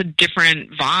was just a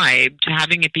different vibe to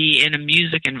having it be in a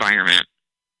music environment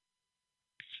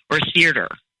or theater.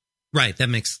 Right. That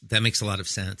makes a lot of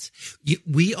sense.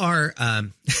 We are,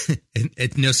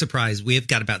 no surprise, we have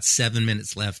got about 7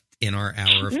 minutes left in our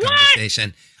hour of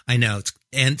conversation. I know.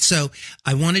 And so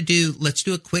let's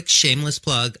do a quick shameless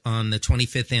plug on the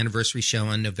 25th anniversary show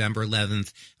on November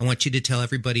 11th. I want you to tell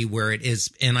everybody where it is.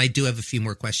 And I do have a few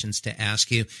more questions to ask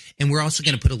you. And we're also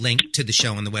going to put a link to the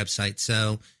show on the website.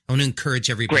 So I want to encourage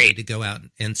everybody to go out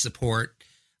and support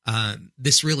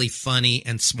this really funny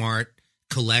and smart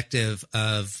collective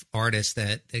of artists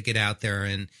that get out there,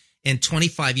 and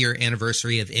 25-year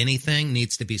anniversary of anything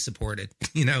needs to be supported.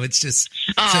 It's just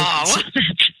so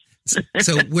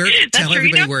tell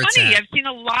everybody where it's at. I've seen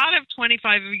a lot of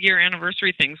 25-year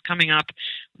anniversary things coming up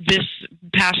this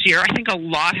past year. I think a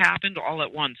lot happened all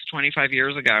at once 25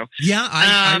 years ago. Yeah,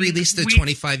 I released the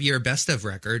 25-year best of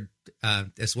record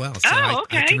as well, so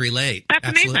I can relate. That's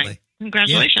Absolutely. Amazing.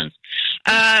 Congratulations.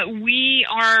 Yeah. We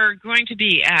are going to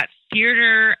be at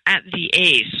Theater at the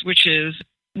Ace, which is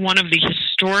one of the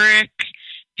historic,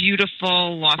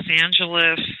 beautiful Los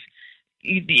Angeles.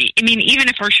 I mean, even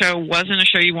if our show wasn't a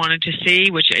show you wanted to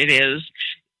see, which it is,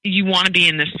 you want to be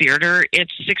in this theater.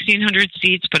 It's 1,600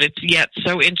 seats, but it's yet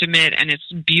so intimate, and it's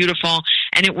beautiful.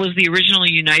 And it was the original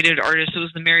United Artists. It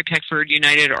was the Mary Pickford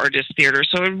United Artists Theater.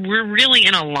 So we're really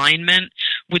in alignment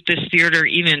with this theater,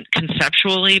 even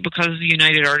conceptually, because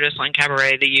United Artists on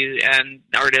Cabaret, and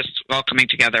artists all coming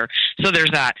together. So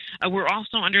there's that. We're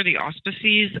also under the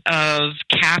auspices of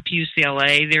CAP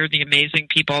UCLA. They're the amazing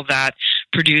people that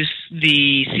produce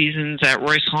the seasons at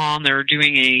Royce Hall, and they're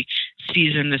doing a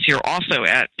season this year also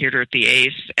at Theater at the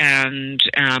Ace, and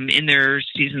in their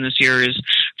season this year is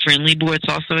Fran Lebowitz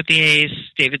also at the Ace,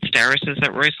 David Starris is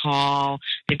at Royce Hall.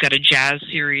 They've got a jazz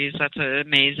series that's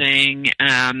amazing,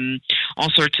 all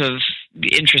sorts of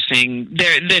interesting.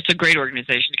 It's a great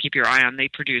organization to keep your eye on. They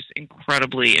produce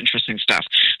incredibly interesting stuff.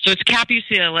 So it's CAP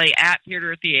UCLA at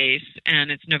Theater at the Ace,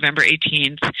 and it's November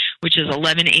 18th, which is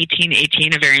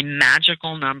 11/18/18, a very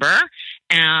magical number.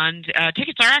 And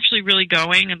tickets are actually really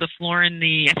going. And the floor I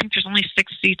think there's only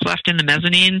 6 seats left in the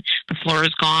mezzanine. The floor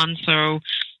is gone, so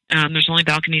there's only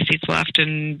balcony seats left.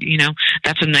 And,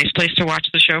 that's a nice place to watch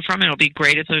the show from. It'll be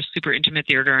great. It's a super intimate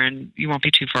theater, and you won't be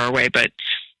too far away. But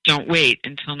don't wait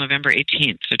until November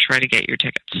 18th to try to get your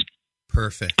tickets.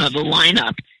 Perfect. The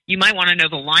lineup. You might want to know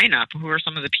the lineup. Who are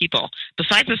some of the people?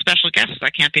 Besides the special guests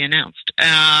that can't be announced.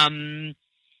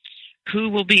 Who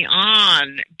will be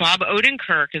on? Bob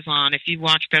Odenkirk is on. If you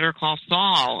watch Better Call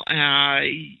Saul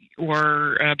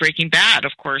or Breaking Bad,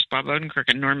 of course, Bob Odenkirk,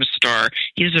 enormous star.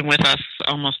 He's been with us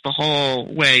almost the whole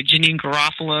way. Janine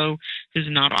Garofalo, who's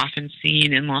not often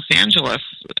seen in Los Angeles.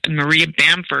 Maria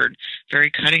Bamford, very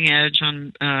cutting edge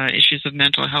on issues of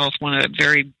mental health, a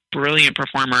very brilliant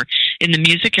performer. In the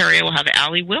music area, we'll have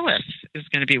Allie Willis is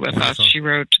going to be with us. She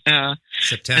wrote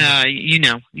September.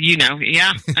 Yeah,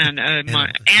 and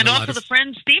also the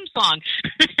Friends theme song.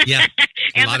 Yeah,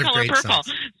 and The Color Purple.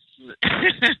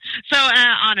 So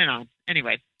on and on.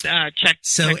 Anyway, check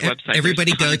the website.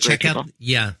 Everybody go check out.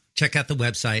 Yeah, check out the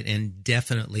website and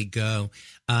definitely go.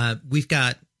 We've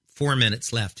got 4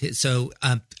 minutes left, so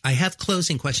I have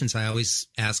closing questions I always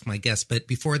ask my guests, but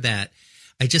before that,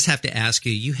 I just have to ask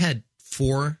you. You had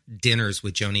 4 dinners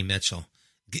with Joni Mitchell.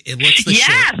 What's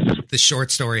the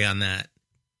short story on that?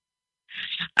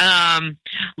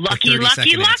 Lucky.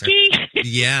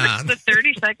 Yeah. The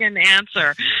 30-second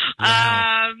answer.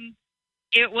 Wow.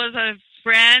 It was a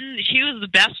friend. She was the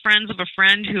best friends of a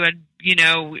friend who had,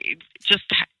 just,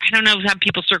 I don't know how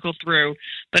people circle through.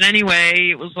 But anyway,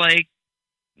 it was like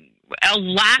a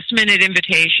last-minute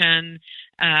invitation,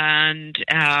 and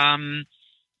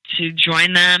to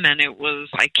join them, and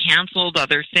I canceled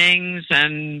other things,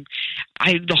 and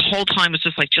the whole time was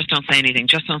just like, just don't say anything,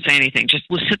 just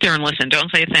sit there and listen, don't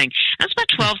say a thing. That's about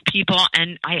 12 people,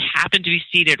 and I happened to be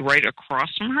seated right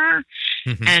across from her,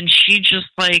 and she just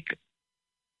like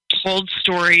told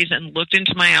stories and looked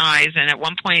into my eyes. And at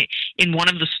one point in one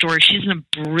of the stories, she's a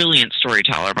brilliant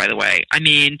storyteller, by the way. I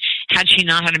mean, had she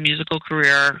not had a musical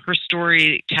career, her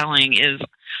storytelling is,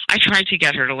 I tried to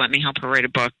get her to let me help her write a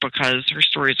book because her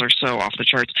stories are so off the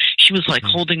charts. She was like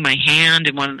holding my hand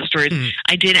in one of the stories.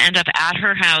 I did end up at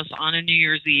her house on a New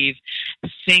Year's Eve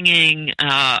singing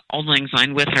Auld Lang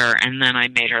Syne with her, and then I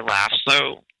made her laugh.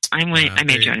 So I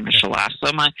made Joni Mitchell laugh.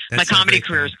 So my comedy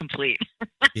career is complete.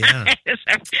 Yeah.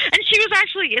 And she was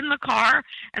actually in the car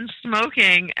and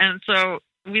smoking, and so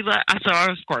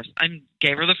of course I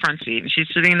gave her the front seat, and she's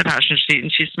sitting in the passenger seat,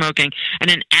 and she's smoking, and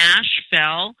an ash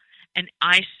fell, and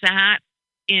I sat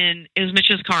in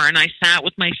Mitch's car, and I sat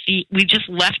with my feet. We just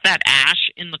left that ash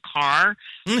in the car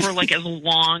for like as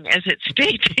long as it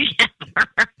stayed together.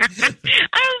 I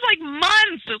was like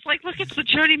months. It's like, look, it's the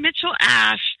Joni Mitchell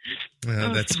ash.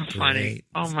 Oh, that's so great. Funny.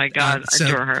 Oh my God, I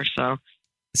adore her.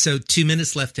 So 2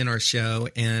 minutes left in our show,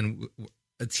 and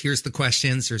here's the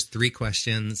questions. There's 3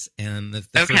 questions, and the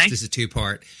first is a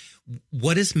 2-part.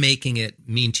 What does making it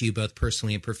mean to you both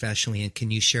personally and professionally? And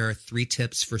can you share 3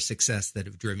 tips for success that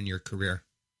have driven your career?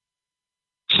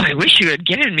 I wish you had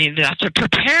given me that to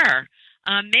prepare.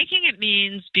 Making it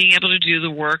means being able to do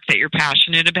the work that you're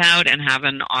passionate about and have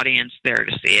an audience there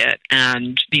to see it,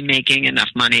 and be making enough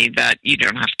money that you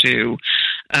don't have to,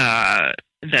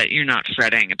 that you're not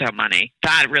fretting about money.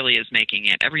 That really is making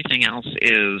it. Everything else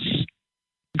is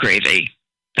gravy.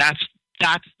 That's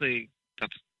the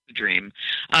dream.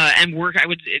 And working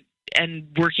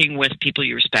with people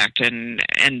you respect and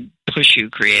push you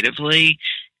creatively.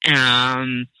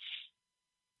 3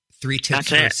 tips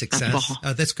for success.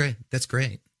 Oh, that's great. That's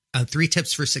great. 3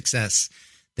 tips for success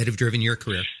that have driven your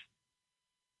career.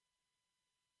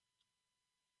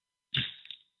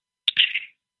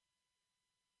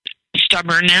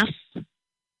 Stubbornness.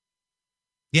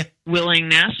 Yeah.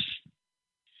 Willingness.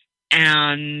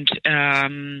 And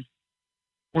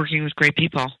working with great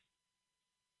people.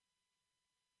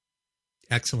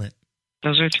 Excellent.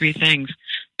 Those are 3 things.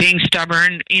 Being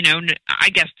stubborn,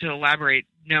 I guess to elaborate,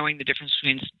 knowing the difference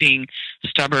between being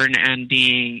stubborn and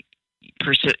being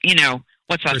what's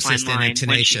that persistent fine line? And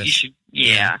tenacious.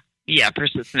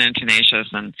 Persistent and tenacious,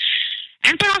 and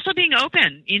but also being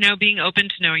open. Being open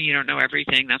to knowing you don't know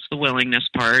everything. That's the willingness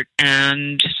part,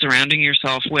 and surrounding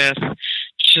yourself with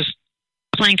just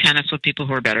playing tennis with people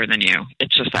who are better than you.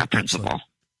 It's just that principle.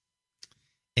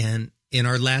 And in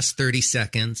our last 30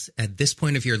 seconds, at this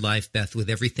point of your life, Beth, with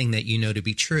everything that you know to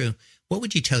be true, what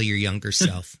would you tell your younger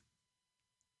self?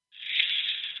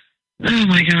 Oh,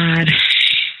 my God.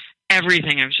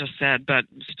 Everything I've just said, but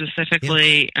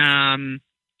specifically, I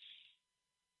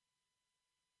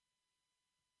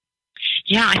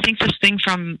think this thing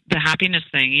from the happiness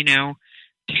thing, to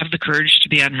have the courage to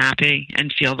be unhappy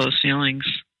and feel those feelings.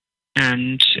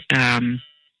 And I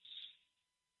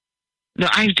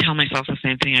tell myself the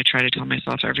same thing I try to tell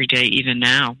myself every day, even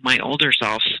now. My older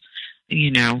self,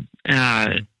 give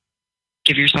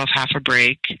yourself half a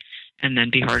break and then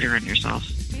be harder on yourself.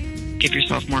 Give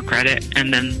yourself more credit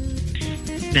and then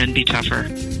be tougher.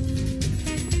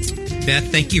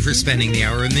 Beth, thank you for spending the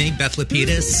hour with me. Beth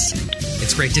Lapides,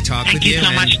 it's great to talk with you. Thank you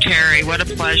so much, Terry. What a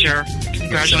pleasure.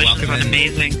 Congratulations on an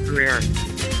amazing career.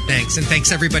 Thanks. And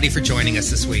thanks, everybody, for joining us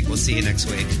this week. We'll see you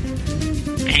next week.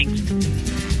 Thanks.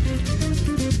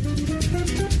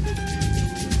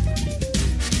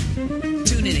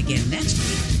 Tune in again next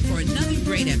week for another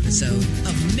great episode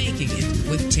of Making It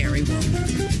with Terry Woolman.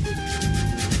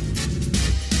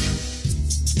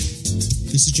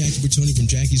 This is Jackie Bertoni from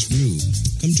Jackie's Groove.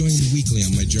 Come join me weekly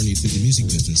on my journey through the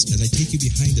music business as I take you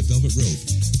behind the velvet rope,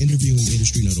 interviewing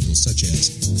industry notables such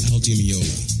as Al Di Meola,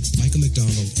 Michael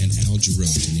McDonald, and Al Jarreau,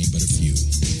 to name but a few.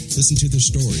 Listen to their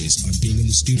stories on being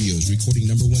in the studios recording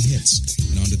 #1 hits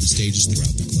and onto the stages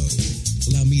throughout the globe.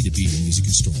 Allow me to be your music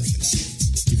historian.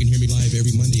 You can hear me live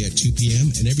every Monday at 2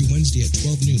 p.m. and every Wednesday at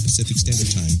 12 noon Pacific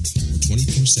Standard Time or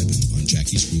 24/7 on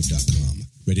jackiesgroove.com.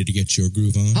 Ready to get your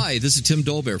groove on? Hi, this is Tim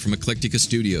Dolbear from Eclectica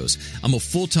Studios. I'm a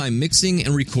full-time mixing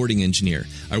and recording engineer.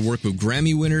 I work with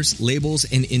Grammy winners, labels,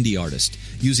 and indie artists,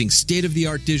 using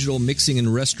state-of-the-art digital mixing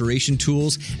and restoration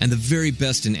tools and the very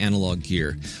best in analog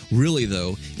gear. Really,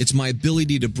 though, it's my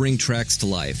ability to bring tracks to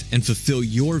life and fulfill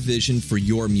your vision for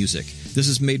your music. This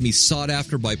has made me sought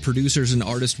after by producers and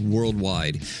artists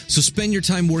worldwide. So spend your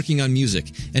time working on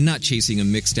music and not chasing a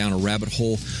mix down a rabbit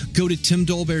hole. Go to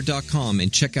timdolbear.com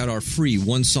and check out our free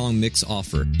one-song mix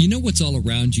offer. You know what's all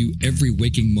around you every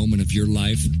waking moment of your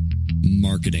life?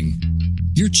 Marketing.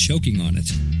 You're choking on it.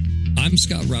 I'm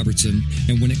Scott Robertson,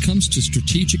 and when it comes to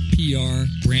strategic PR,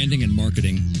 branding, and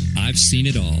marketing, I've seen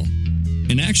it all.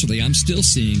 And actually, I'm still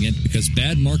seeing it because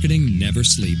bad marketing never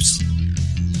sleeps.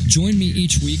 Join me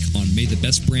each week on May the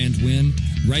Best Brand Win,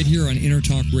 right here on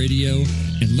Intertalk Radio,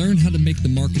 and learn how to make the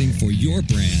marketing for your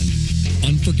brand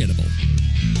unforgettable.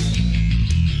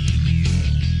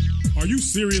 Are you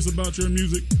serious about your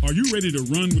music? Are you ready to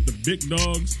run with the big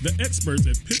dogs? The experts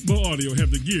at Pitbull Audio have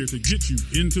the gear to get you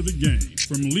into the game.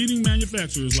 From leading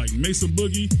manufacturers like Mesa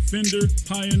Boogie, Fender,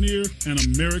 Pioneer, and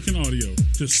American Audio.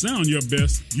 To sound your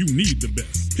best, you need the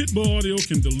best. Pitbull Audio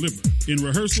can deliver in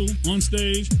rehearsal, on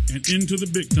stage, and into the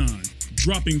big time.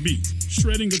 Dropping beats,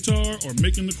 shredding guitar, or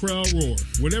making the crowd roar.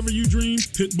 Whatever you dream,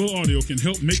 Pitbull Audio can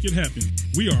help make it happen.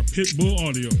 We are Pitbull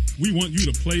Audio. We want you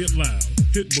to play it loud.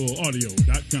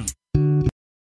 PitbullAudio.com.